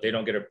school that they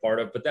don't get a part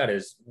of, but that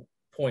is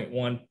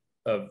 0.1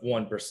 of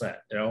 1%,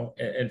 you know,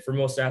 and for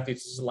most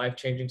athletes, this is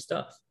life-changing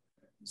stuff.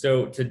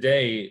 So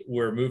today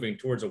we're moving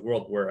towards a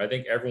world where I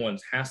think everyone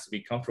has to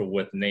be comfortable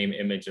with name,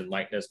 image, and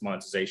likeness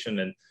monetization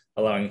and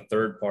allowing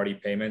third-party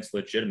payments,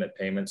 legitimate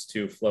payments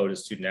to flow to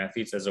student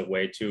athletes as a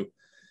way to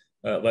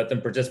let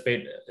them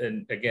participate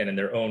in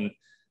their own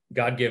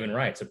God-given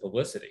rights of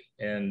publicity.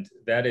 And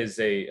that is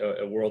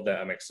a world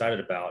that I'm excited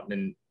about.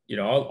 And, you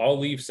know, I'll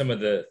leave some of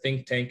the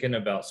think tanking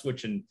about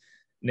switching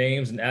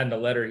names and adding a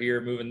letter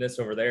here, moving this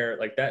over there.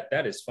 Like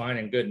that is fine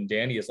and good and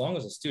dandy, as long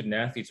as the student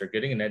athletes are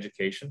getting an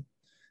education,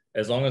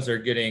 as long as they're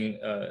getting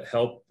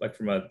help, like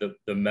from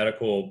the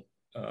medical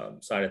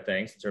side of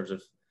things, in terms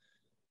of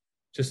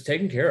just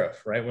taken care of,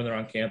 right, when they're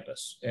on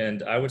campus.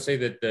 And I would say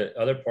that the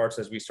other parts,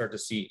 as we start to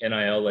see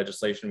NIL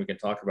legislation, we can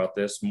talk about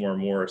this more and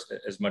more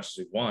as much as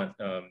we want,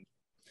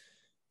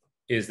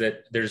 is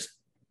that there's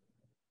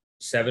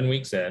 7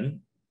 weeks in,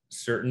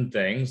 certain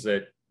things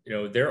that, you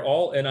know, they're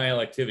all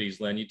NIL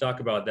activities, Len. You talk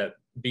about that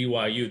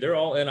BYU, they're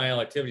all NIL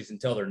activities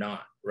until they're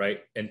not, right?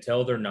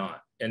 Until they're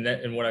not.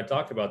 And what I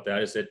talk about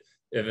that is that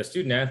if a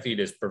student athlete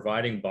is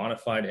providing bona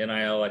fide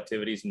NIL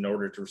activities in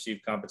order to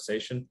receive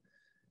compensation,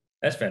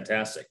 that's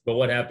fantastic. But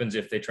what happens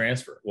if they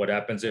transfer? What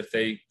happens if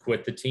they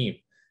quit the team?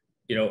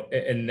 You know,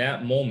 in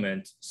that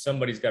moment,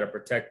 somebody's got to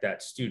protect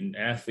that student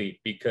athlete,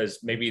 because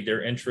maybe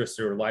their interests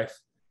or life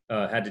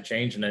had to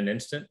change in an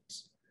instant.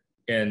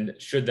 And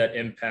should that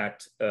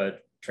impact a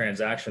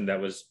transaction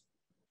that was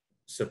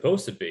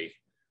supposed to be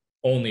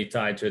only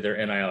tied to their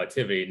NIL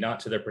activity, not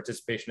to their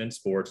participation in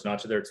sports, not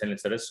to their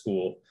attendance at a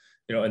school,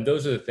 you know, and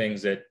those are the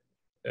things that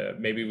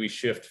maybe we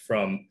shift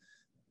from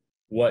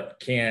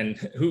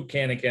who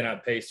can and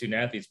cannot pay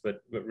student athletes,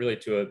 but really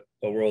to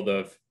a world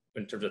of,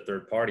 in terms of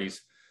third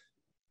parties,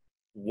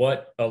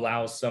 what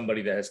allows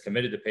somebody that has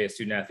committed to pay a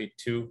student athlete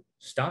to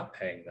stop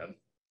paying them,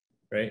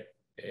 right?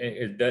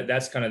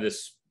 That's kind of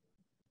this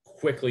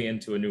quickly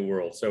into a new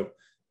world. So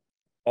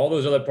all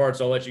those other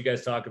parts, I'll let you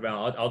guys talk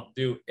about. I'll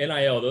do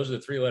NIL. Those are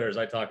the 3 letters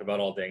I talk about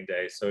all dang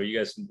day. So you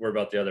guys can worry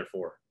about the other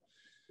 4.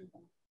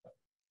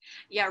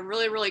 Yeah,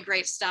 really, really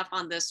great stuff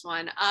on this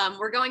one.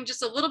 We're going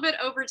just a little bit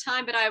over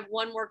time, but I have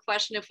one more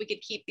question if we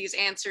could keep these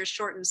answers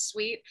short and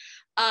sweet.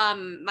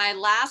 My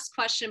last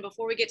question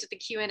before we get to the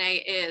Q&A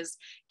is,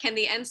 can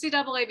the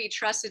NCAA be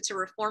trusted to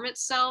reform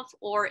itself,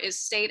 or is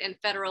state and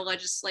federal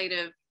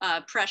legislative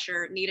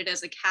pressure needed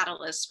as a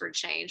catalyst for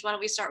change? Why don't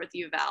we start with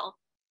you, Val?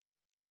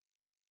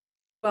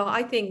 Well,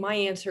 I think my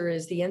answer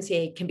is the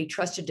NCAA can be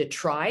trusted to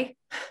try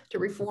to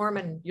reform,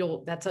 and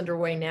that's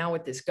underway now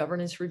with this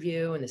governance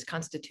review and this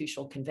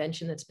constitutional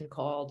convention that's been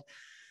called.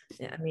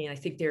 I mean, I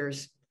think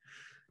there's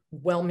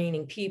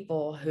well-meaning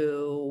people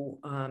who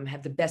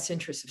have the best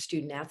interests of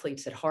student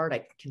athletes at heart.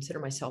 I consider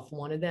myself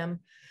one of them,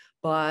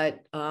 but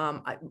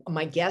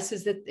my guess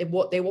is that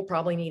they will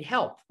probably need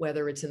help,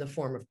 whether it's in the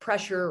form of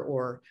pressure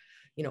or,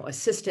 you know,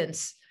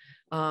 assistance.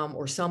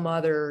 Or some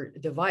other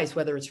device,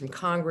 whether it's from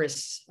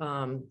Congress, you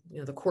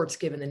know, the court's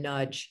given the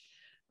nudge.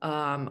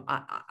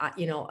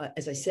 You know,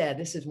 as I said,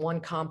 this is one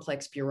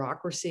complex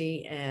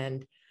bureaucracy,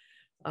 and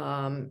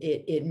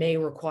it may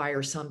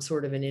require some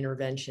sort of an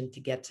intervention to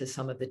get to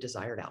some of the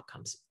desired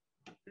outcomes.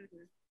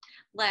 Mm-hmm.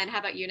 Len, how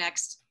about you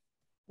next?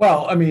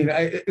 Well, I mean,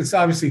 it's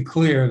obviously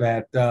clear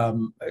that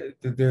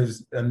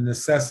there's a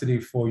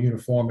necessity for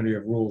uniformity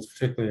of rules,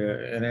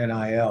 particularly in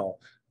NIL.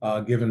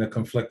 Given the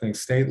conflicting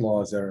state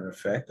laws that are in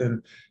effect.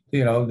 And,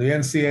 you know, the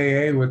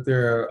NCAA with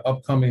their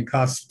upcoming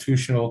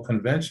constitutional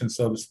convention,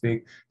 so to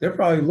speak, they're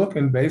probably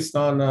looking, based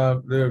on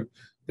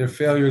their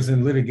failures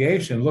in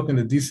litigation, looking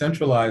to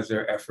decentralize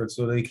their efforts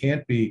so they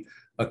can't be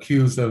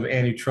accused of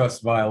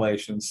antitrust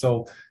violations.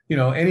 So, you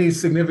know, any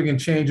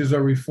significant changes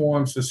or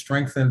reforms to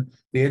strengthen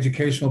the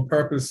educational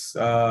purpose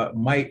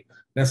might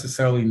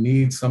necessarily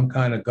need some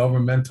kind of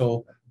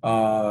governmental,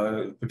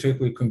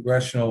 particularly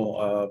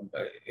congressional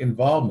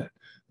involvement.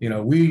 You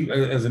know, we,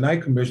 as a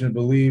Knight Commission,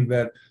 believe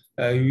that,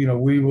 you know,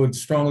 we would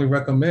strongly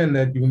recommend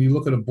that when you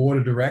look at a board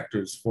of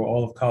directors for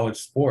all of college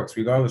sports,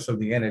 regardless of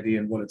the entity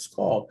and what it's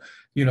called,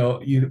 you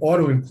know, you ought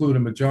to include a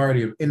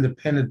majority of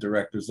independent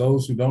directors,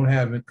 those who don't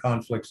have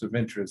conflicts of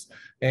interest.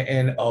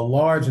 And a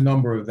large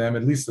number of them,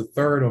 at least a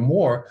third or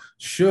more,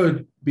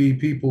 should be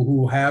people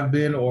who have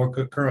been or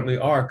currently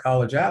are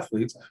college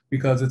athletes,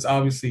 because it's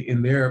obviously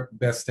in their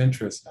best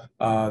interest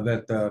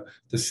that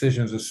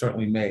decisions are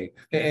certainly made.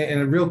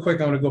 And real quick,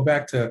 I want to go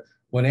back to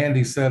what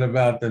Andy said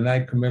about the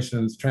Knight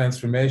Commission's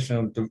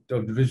transformation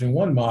of Division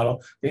I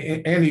model.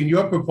 Andy,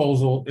 your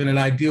proposal in an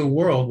ideal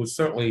world would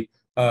certainly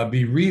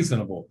be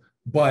reasonable.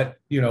 But,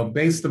 you know,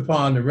 based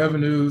upon the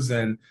revenues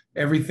and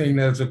everything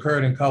that's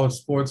occurred in college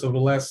sports over the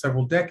last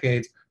several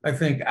decades, I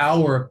think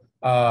our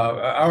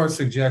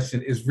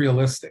suggestion is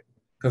realistic.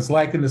 Because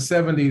like in the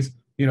 70s,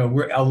 you know,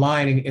 we're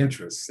aligning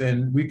interests,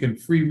 and we can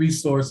free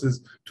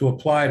resources to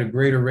apply to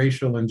greater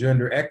racial and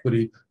gender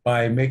equity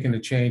by making the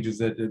changes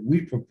that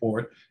we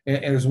purport,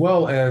 and as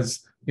well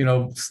as, you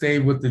know, stay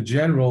with the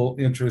general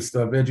interest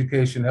of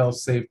education, health,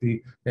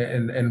 safety,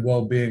 and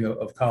well-being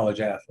of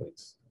college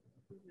athletes.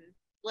 Mm-hmm.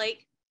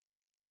 Blake?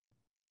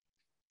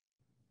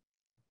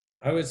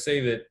 I would say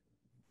that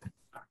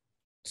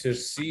to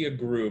see a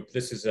group,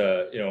 this is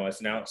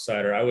as an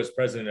outsider, I was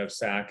president of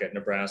SAC at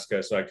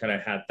Nebraska, so I kind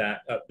of had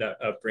that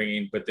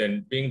upbringing, but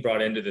then being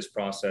brought into this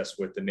process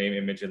with the name,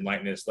 image, and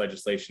likeness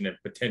legislation and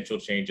potential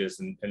changes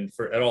and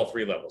at all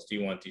three levels,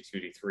 D1,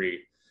 D2, D3,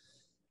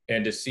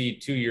 and to see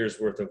 2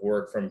 years worth of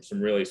work from some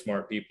really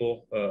smart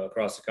people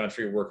across the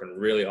country working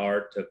really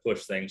hard to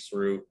push things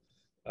through,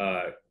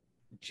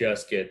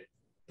 just get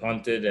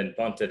punted and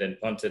punted and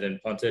punted and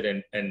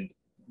punted, and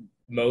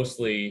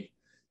mostly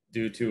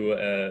due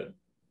to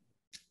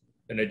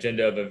an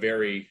agenda of a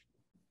very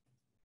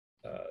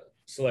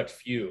select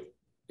few,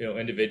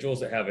 individuals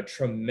that have a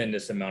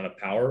tremendous amount of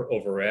power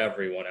over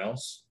everyone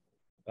else,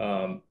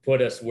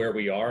 put us where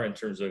we are in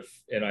terms of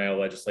NIL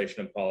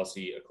legislation and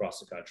policy across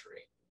the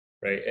country,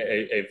 right?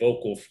 A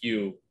vocal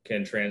few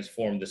can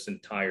transform this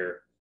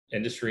entire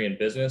industry and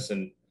business,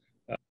 and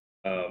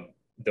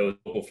those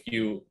vocal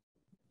few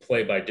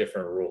play by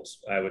different rules,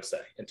 I would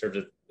say, in terms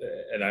of,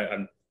 and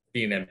I'm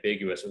being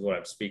ambiguous with what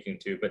I'm speaking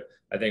to, but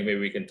I think maybe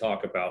we can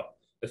talk about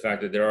the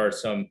fact that there are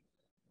some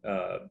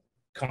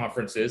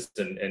conferences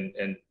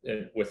and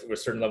with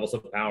certain levels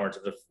of power in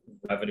terms of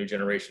revenue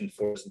generation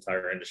for this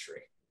entire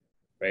industry,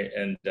 right?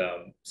 And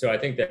so I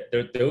think that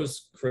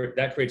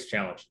that creates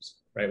challenges,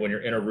 right? When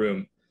you're in a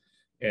room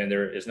and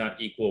there is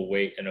not equal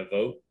weight in a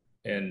vote,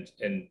 and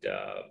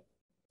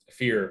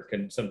fear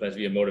can sometimes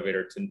be a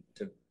motivator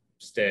to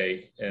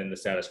stay in the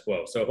status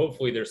quo. So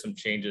hopefully there's some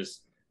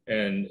changes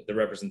in the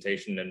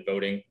representation and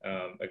voting.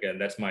 Again,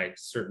 that's my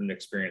certain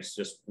experience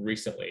just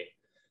recently,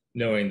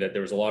 knowing that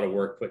there was a lot of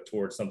work put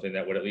towards something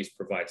that would at least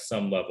provide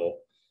some level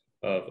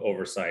of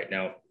oversight.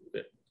 Now,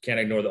 can't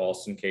ignore the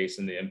Alston case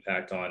and the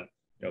impact on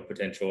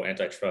potential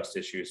antitrust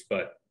issues, but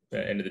at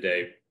the end of the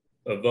day,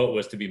 a vote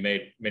was to be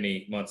made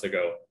many months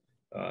ago,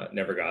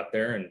 never got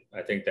there. And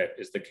I think that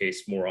is the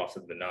case more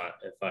often than not,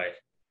 if I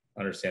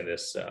understand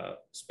this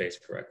space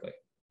correctly.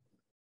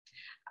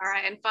 All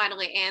right, and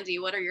finally, Andy,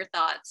 what are your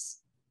thoughts?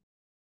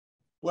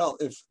 Well,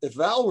 if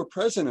Val were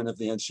president of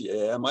the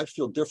NCAA, I might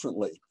feel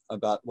differently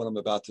about what I'm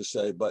about to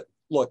say. But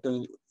look,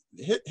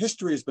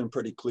 history has been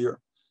pretty clear.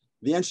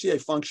 The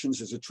NCAA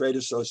functions as a trade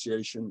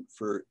association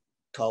for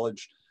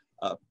college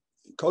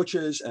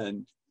coaches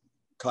and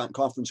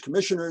conference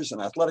commissioners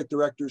and athletic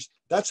directors.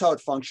 That's how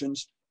it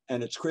functions.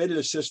 And it's created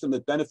a system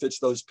that benefits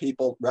those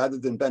people rather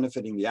than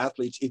benefiting the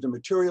athletes, either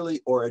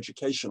materially or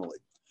educationally.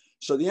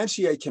 So the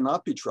NCAA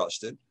cannot be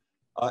trusted.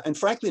 And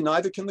frankly,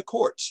 neither can the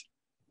courts.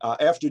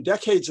 After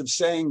decades of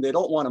saying they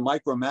don't want to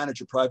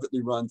micromanage a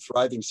privately run,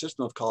 thriving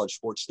system of college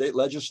sports, state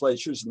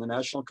legislatures and the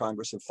National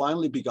Congress have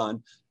finally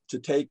begun to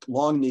take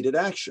long-needed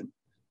action.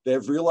 They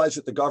have realized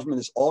that the government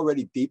is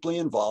already deeply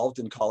involved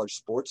in college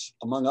sports,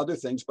 among other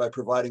things, by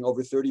providing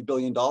over $30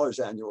 billion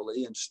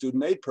annually in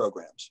student aid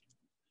programs.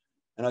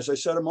 And as I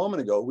said a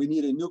moment ago, we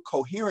need a new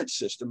coherent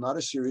system, not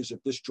a series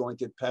of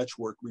disjointed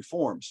patchwork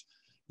reforms.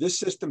 This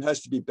system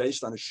has to be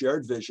based on a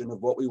shared vision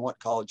of what we want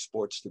college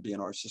sports to be in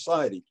our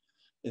society.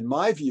 In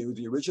my view,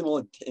 the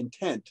original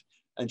intent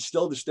and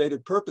still the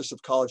stated purpose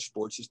of college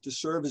sports is to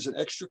serve as an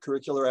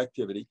extracurricular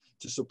activity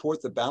to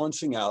support the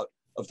balancing out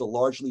of the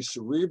largely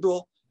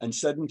cerebral and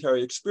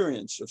sedentary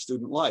experience of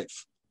student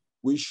life.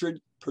 We should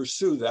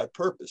pursue that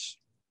purpose.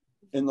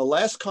 In the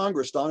last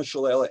Congress, Donna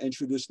Shalala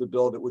introduced a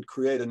bill that would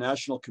create a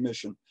national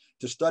commission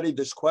to study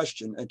this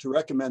question and to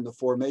recommend the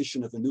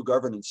formation of a new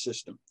governance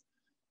system.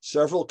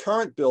 Several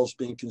current bills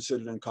being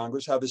considered in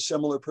Congress have a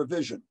similar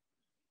provision.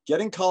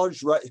 Getting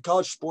college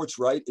sports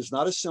right is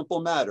not a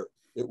simple matter.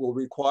 It will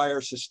require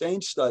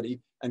sustained study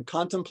and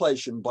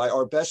contemplation by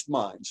our best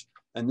minds.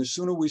 And the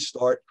sooner we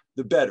start,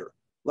 the better.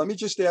 Let me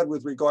just add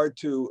with regard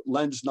to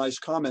Len's nice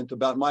comment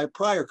about my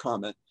prior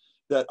comment,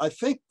 that I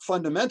think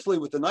fundamentally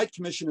what the Knight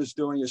Commission is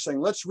doing is saying,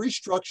 let's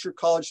restructure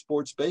college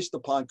sports based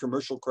upon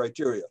commercial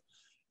criteria.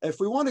 If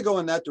we want to go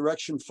in that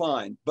direction,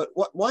 fine. But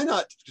why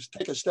not just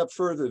take a step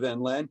further then,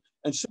 Len,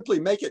 and simply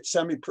make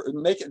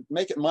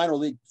it minor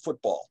league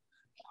football?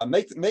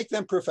 Make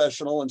them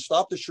professional and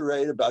stop the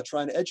charade about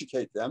trying to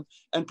educate them,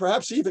 and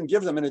perhaps even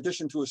give them, in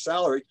addition to a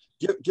salary,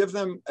 give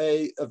them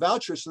a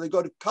voucher so they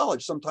go to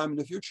college sometime in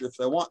the future if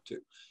they want to.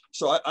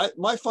 So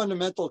my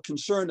fundamental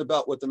concern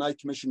about what the Knight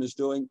Commission is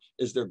doing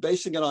is they're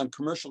basing it on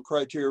commercial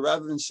criteria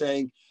rather than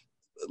saying,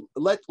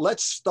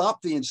 let's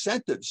stop the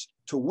incentives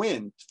to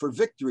win for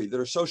victory that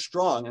are so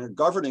strong and are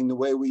governing the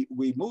way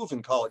we move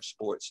in college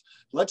sports.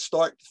 Let's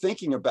start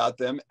thinking about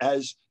them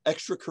as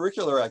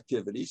extracurricular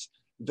activities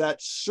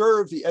that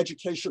serve the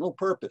educational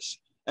purpose.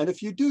 And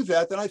if you do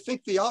that, then I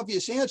think the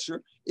obvious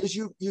answer is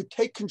you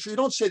take control. You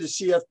don't say the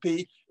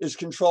CFP is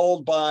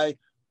controlled by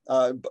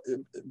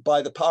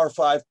the Power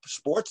 5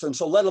 sports, and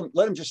so let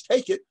them just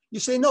take it. You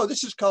say, no,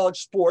 this is college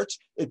sports.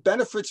 It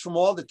benefits from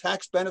all the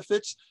tax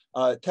benefits,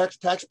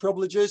 tax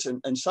privileges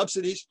and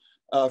subsidies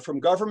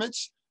from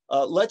governments.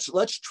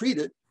 Let's treat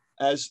it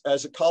as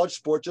a college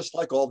sport, just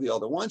like all the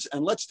other ones.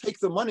 And let's take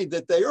the money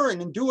that they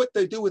earn and do what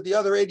they do with the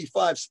other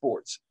 85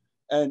 sports.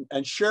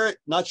 And share it,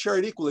 not share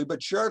it equally,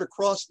 but share it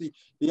across the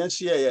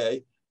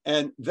NCAA.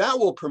 And that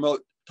will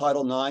promote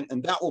Title IX,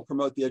 and that will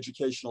promote the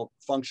educational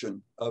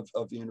function of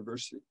the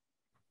university.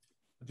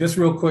 Just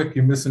real quick,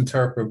 you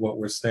misinterpret what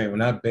we're saying. We're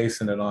not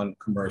basing it on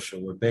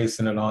commercial. We're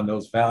basing it on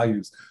those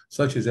values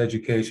such as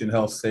education,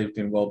 health,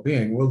 safety, and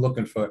well-being. We're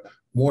looking for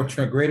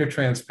greater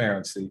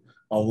transparency,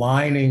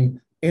 aligning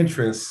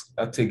interests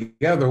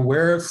together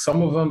where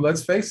some of them,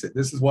 let's face it,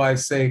 this is why I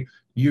say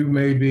you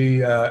may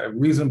be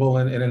reasonable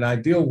in an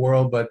ideal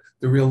world, but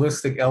the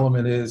realistic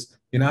element is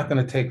you're not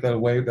going to take that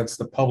away. That's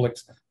the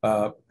public's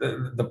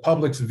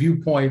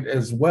viewpoint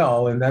as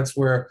well, and that's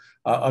where,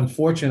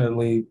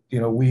 unfortunately,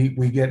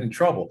 we get in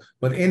trouble.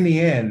 But in the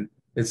end,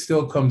 it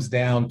still comes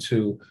down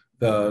to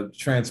the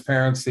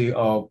transparency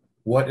of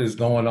what is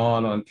going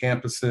on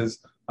campuses,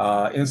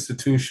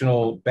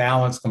 institutional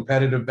balance,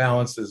 competitive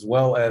balance, as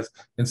well as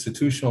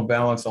institutional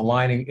balance,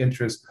 aligning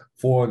interests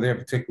for their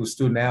particular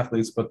student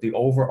athletes. But the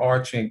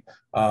overarching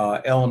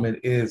element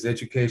is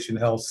education,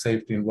 health,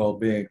 safety, and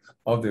well-being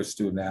of their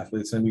student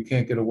athletes. And we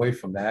can't get away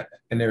from that.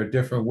 And there are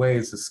different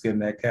ways to skin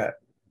that cat.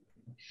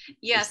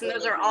 Yes, and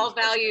those are all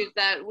values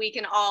that we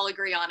can all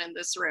agree on in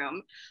this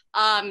room.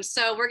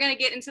 So we're going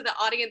to get into the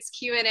audience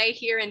Q&A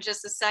here in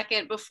just a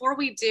second. Before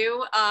we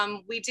do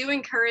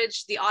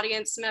encourage the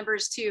audience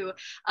members to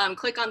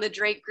click on the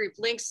Drake Group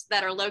links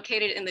that are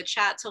located in the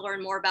chat to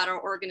learn more about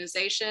our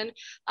organization,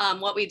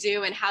 what we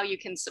do, and how you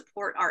can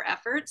support our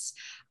efforts.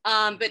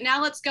 But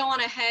now let's go on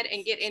ahead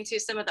and get into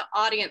some of the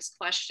audience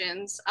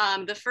questions.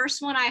 The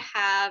first one I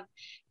have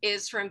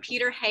is from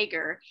Peter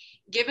Hager.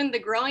 Given the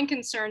growing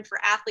concern for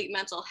athlete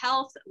mental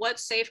health, what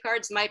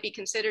safeguards might be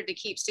considered to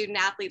keep student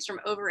athletes from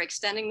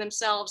overextending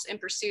themselves in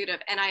pursuit of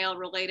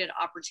NIL-related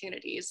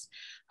opportunities?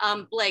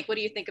 Blake, what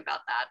do you think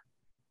about that?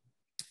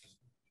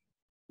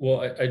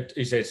 Well,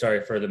 you say,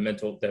 sorry, for the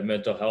mental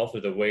health or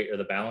the weight or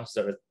the balance,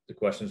 that the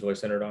question's really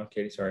centered on,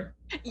 Katie, sorry.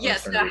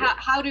 Yes, so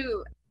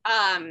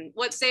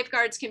what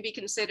safeguards can be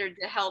considered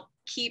to help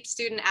keep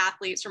student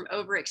athletes from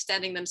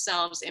overextending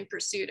themselves in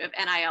pursuit of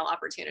NIL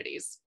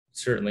opportunities?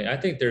 Certainly. I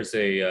think there's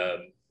a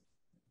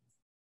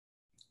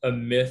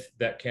myth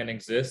that can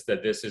exist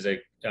that this is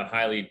a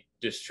highly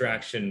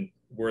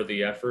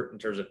distraction-worthy effort in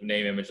terms of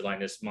name, image,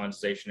 likeness,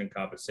 monetization, and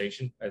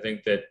compensation. I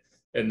think that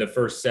in the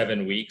first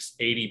 7 weeks,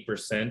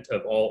 80%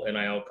 of all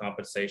NIL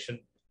compensation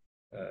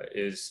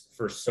is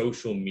for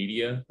social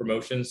media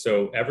promotion.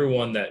 So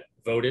everyone that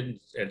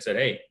voted and said,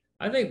 hey,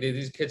 I think that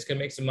these kids can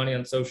make some money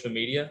on social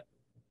media.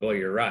 Well,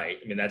 you're right.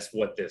 I mean, that's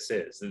what this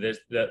is.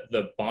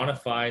 The bona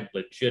fide,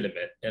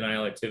 legitimate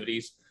NIL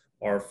activities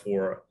are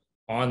for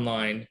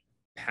online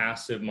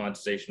passive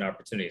monetization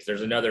opportunities.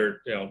 There's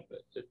another,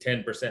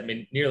 10%. I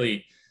mean,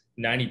 nearly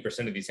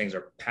 90% of these things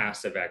are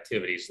passive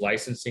activities.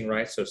 Licensing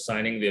rights, so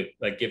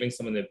giving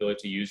someone the ability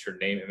to use your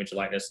name, image,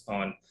 likeness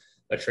on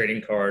a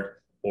trading card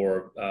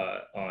or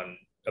on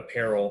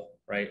apparel,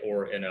 right,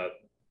 or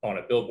on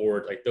a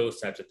billboard, like those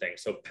types of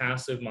things. So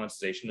passive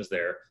monetization is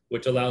there,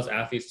 which allows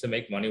athletes to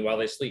make money while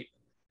they sleep.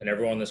 And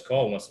everyone on this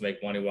call wants to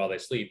make money while they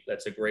sleep.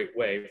 That's a great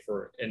way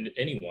for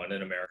anyone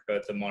in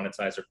America to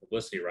monetize their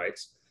publicity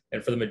rights.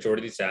 And for the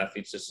majority of these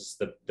athletes, this is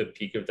the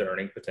peak of their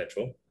earning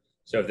potential.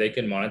 So if they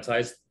can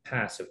monetize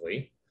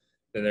passively,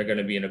 then they're going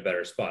to be in a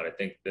better spot. I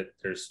think that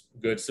there's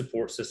good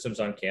support systems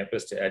on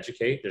campus to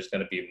educate. There's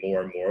going to be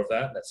more and more of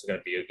that. That's going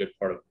to be a good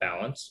part of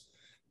balance.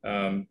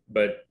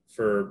 But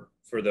for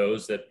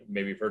those that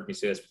maybe you've heard me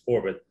say this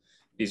before, but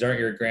these aren't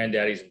your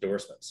granddaddy's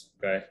endorsements,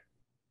 okay?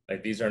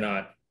 Like these are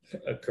not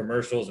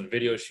commercials and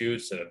video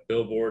shoots and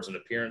billboards and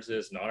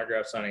appearances and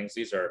autograph signings.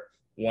 These are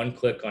one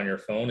click on your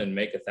phone and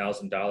make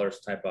 $1,000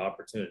 type of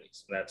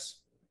opportunities. And that's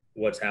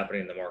what's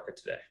happening in the market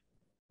today.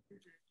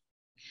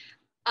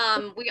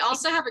 We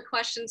also have a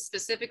question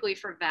specifically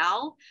for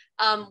Val.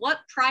 What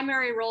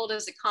primary role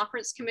does a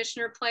conference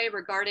commissioner play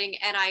regarding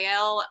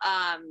NIL?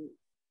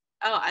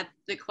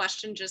 The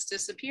question just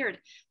disappeared.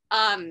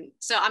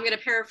 So I'm going to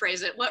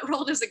paraphrase it. What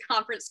role does a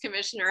conference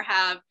commissioner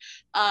have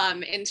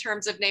in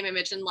terms of name,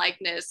 image, and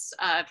likeness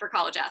for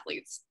college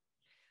athletes?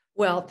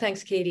 Well,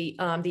 thanks, Katie.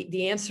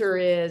 The answer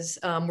is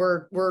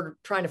we're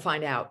trying to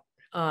find out.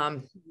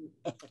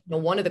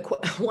 One of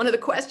the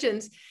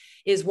questions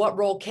is what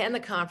role can the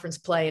conference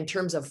play in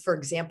terms of, for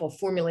example,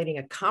 formulating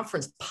a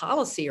conference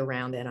policy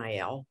around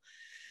NIL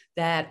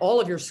that all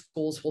of your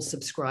schools will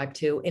subscribe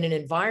to in an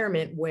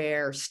environment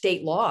where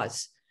state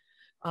laws,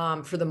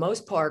 for the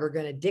most part, are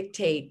going to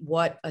dictate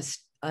what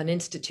an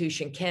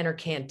institution can or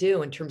can't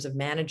do in terms of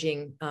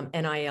managing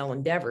NIL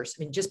endeavors.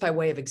 I mean, just by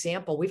way of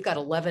example, we've got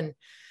 11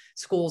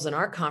 schools in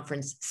our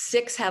conference.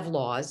 6 have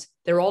laws.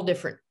 They're all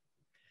different.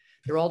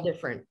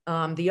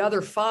 The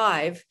other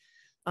 5,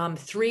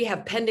 3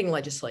 have pending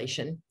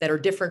legislation that are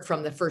different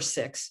from the first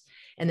 6,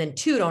 and then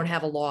 2 don't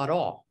have a law at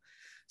all.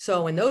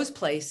 So in those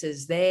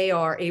places, they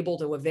are able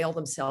to avail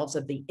themselves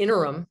of the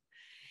interim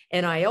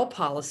NIL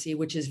policy,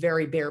 which is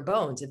very bare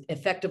bones. It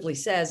effectively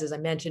says, as I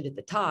mentioned at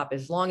the top,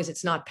 as long as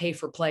it's not pay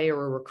for play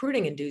or a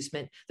recruiting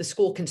inducement, the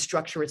school can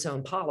structure its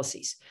own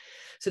policies.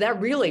 So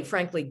that really,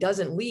 frankly,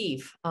 doesn't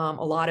leave a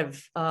lot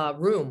of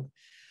room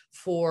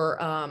for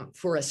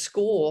a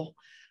school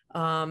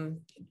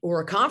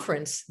or a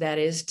conference, that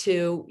is,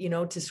 to,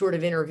 to sort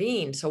of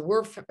intervene. So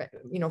we're,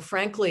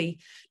 frankly,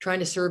 trying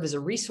to serve as a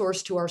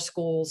resource to our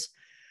schools.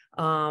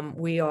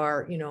 We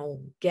are,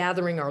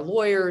 gathering our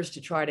lawyers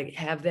to try to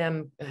have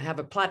them have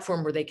a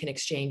platform where they can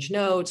exchange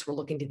notes. We're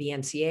looking to the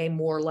NCAA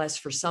more or less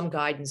for some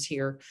guidance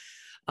here.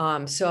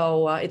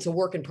 So it's a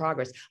work in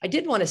progress. I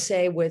did want to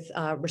say, with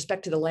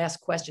respect to the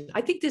last question,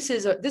 I think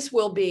this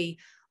will be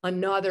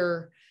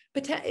another,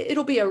 but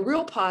it'll be a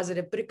real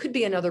positive, but it could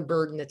be another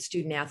burden that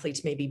student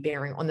athletes may be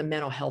bearing on the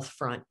mental health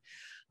front.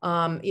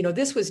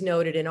 This was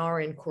noted in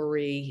our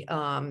inquiry,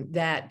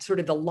 that sort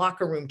of the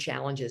locker room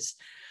challenges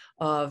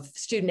of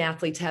student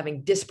athletes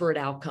having disparate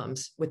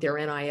outcomes with their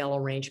NIL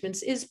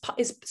arrangements is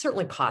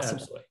certainly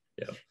possible. Absolutely.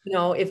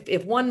 Yeah.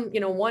 If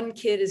one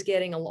kid is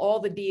getting all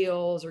the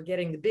deals or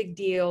getting the big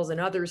deals, and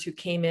others who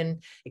came in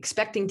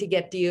expecting to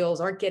get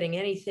deals aren't getting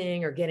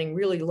anything or getting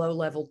really low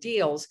level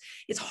deals,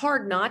 it's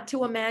hard not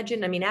to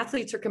imagine. I mean,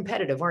 athletes are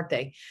competitive, aren't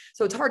they?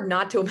 So it's hard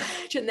not to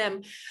imagine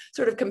them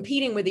sort of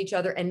competing with each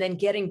other and then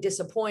getting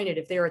disappointed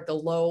if they're at the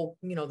low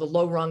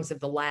rungs of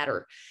the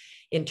ladder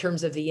in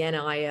terms of the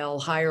NIL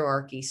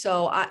hierarchy.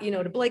 So,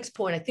 to Blake's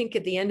point, I think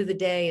at the end of the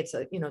day, it's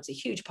a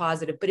huge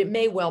positive, but it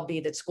may well be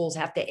that schools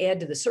have to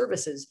add to the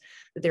services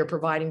that they're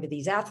providing to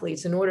these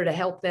athletes in order to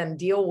help them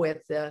deal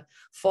with the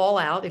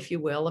fallout, if you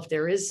will, if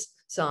there is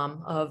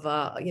some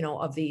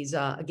of these,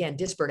 again,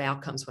 disparate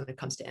outcomes when it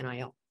comes to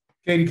NIL.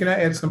 Katie, can I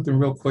add something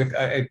real quick?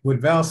 What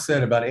Val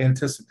said about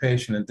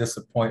anticipation and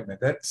disappointment,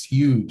 that's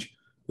huge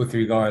with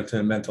regard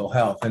to mental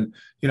health. And,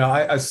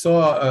 I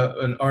saw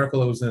an article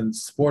that was in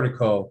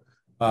Sportico,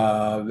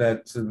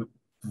 that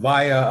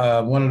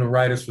via one of the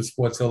writers for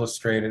Sports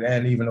Illustrated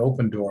and even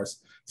Opendorse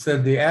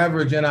said the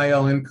average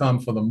NIL income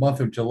for the month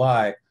of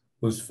July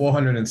was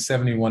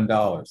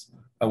 $471,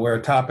 where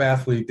a top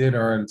athlete did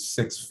earn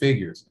 6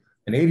 figures.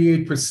 And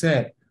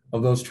 88%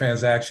 of those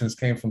transactions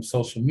came from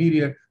social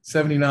media,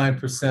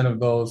 79% of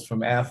those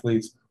from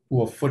athletes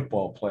who are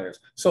football players.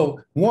 So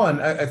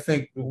one, I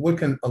think what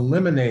can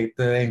eliminate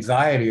the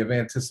anxiety of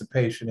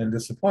anticipation and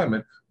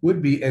disappointment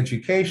would be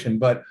education.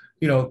 But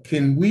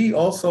can we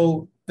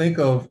also think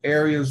of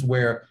areas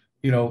where,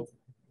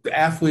 the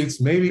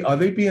athletes, maybe, are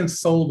they being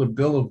sold a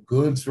bill of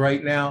goods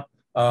right now?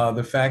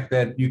 The fact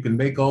that you can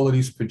make all of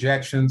these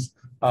projections,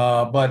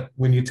 but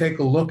when you take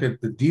a look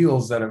at the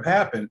deals that have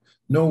happened,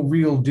 no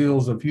real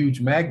deals of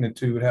huge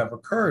magnitude have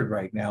occurred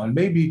right now. And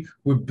maybe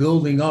we're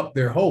building up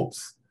their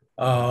hopes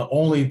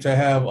only to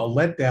have a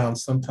letdown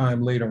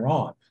sometime later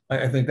on.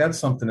 I think that's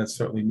something that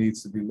certainly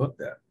needs to be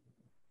looked at.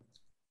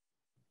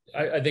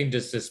 I think,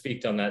 just to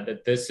speak on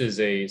that this is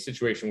a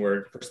situation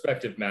where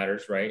perspective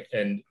matters, right?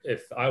 And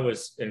if I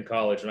was in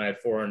college and I had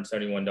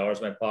 $471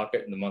 in my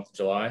pocket in the month of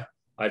July,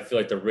 I'd feel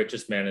like the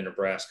richest man in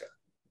Nebraska.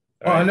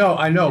 Right? I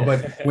know. Yeah.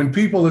 But when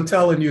people are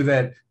telling you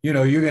that,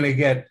 you're going to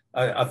get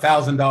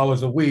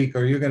 $1,000 a week,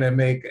 or you're going to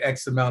make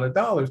X amount of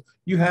dollars,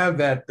 you have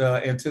that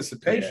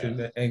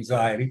anticipation,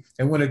 anxiety.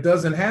 And when it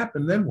doesn't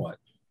happen, then what?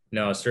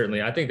 No,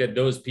 certainly. I think that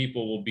those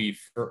people will be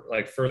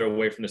further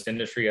away from this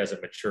industry as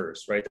it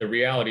matures, right? The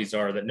realities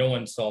are that no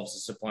one solves the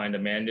supply and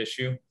demand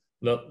issue.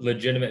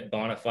 Legitimate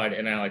bona fide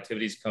NIL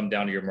activities come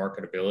down to your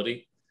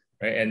marketability,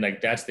 right? And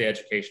that's the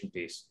education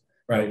piece.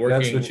 Right.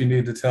 That's what you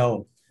need to tell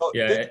them. Well,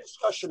 the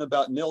discussion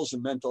about NILs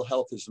and mental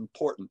health is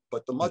important,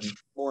 but the much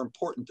more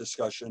important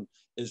discussion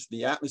is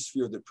the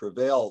atmosphere that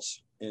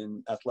prevails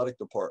in athletic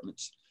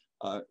departments.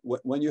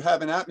 When you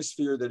have an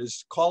atmosphere that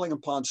is calling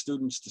upon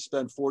students to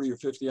spend 40 or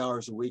 50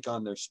 hours a week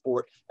on their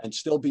sport and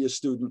still be a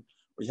student,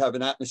 we have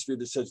an atmosphere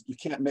that says you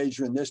can't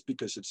major in this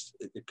because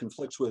it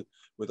conflicts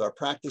with our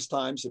practice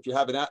times. If you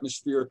have an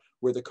atmosphere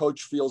where the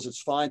coach feels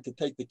it's fine to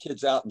take the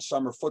kids out in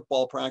summer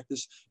football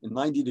practice in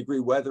 90-degree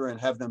weather and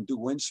have them do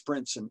wind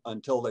sprints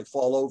until they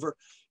fall over,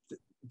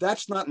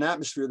 that's not an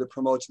atmosphere that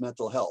promotes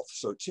mental health.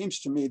 So it seems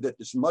to me that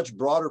it's a much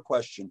broader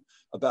question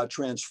about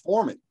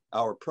transforming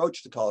our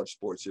approach to college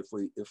sports if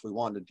we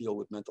want to deal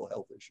with mental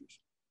health issues.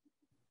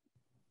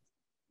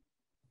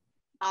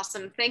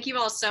 Awesome. Thank you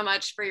all so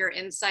much for your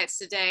insights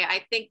today.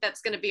 I think that's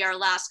going to be our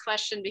last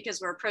question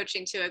because we're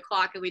approaching 2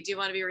 o'clock and we do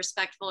want to be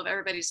respectful of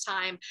everybody's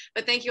time.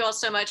 But thank you all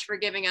so much for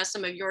giving us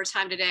some of your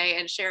time today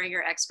and sharing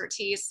your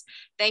expertise.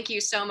 Thank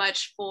you so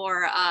much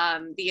for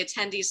the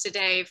attendees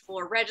today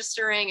for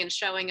registering and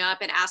showing up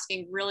and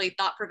asking really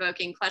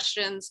thought-provoking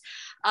questions.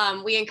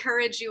 We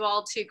encourage you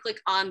all to click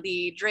on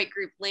the Drake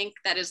Group link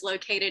that is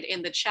located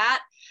in the chat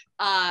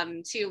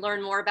to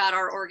learn more about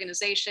our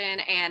organization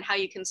and how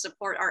you can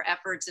support our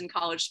efforts in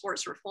college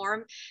sports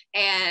reform.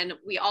 And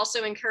we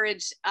also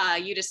encourage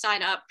you to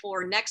sign up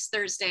for next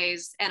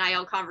Thursday's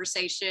NIL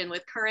conversation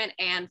with current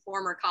and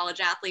former college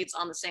athletes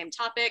on the same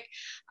topic.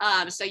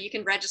 So you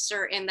can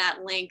register in that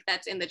link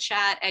that's in the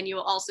chat, and you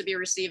will also be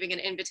receiving an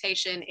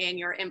invitation in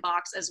your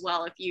inbox as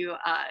well if you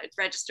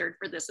registered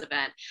for this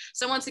event.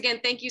 So once again,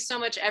 thank you so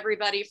much,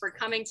 everybody, for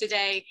coming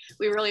today.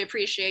 We really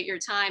appreciate your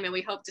time, and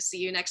we hope to see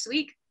you next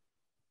week.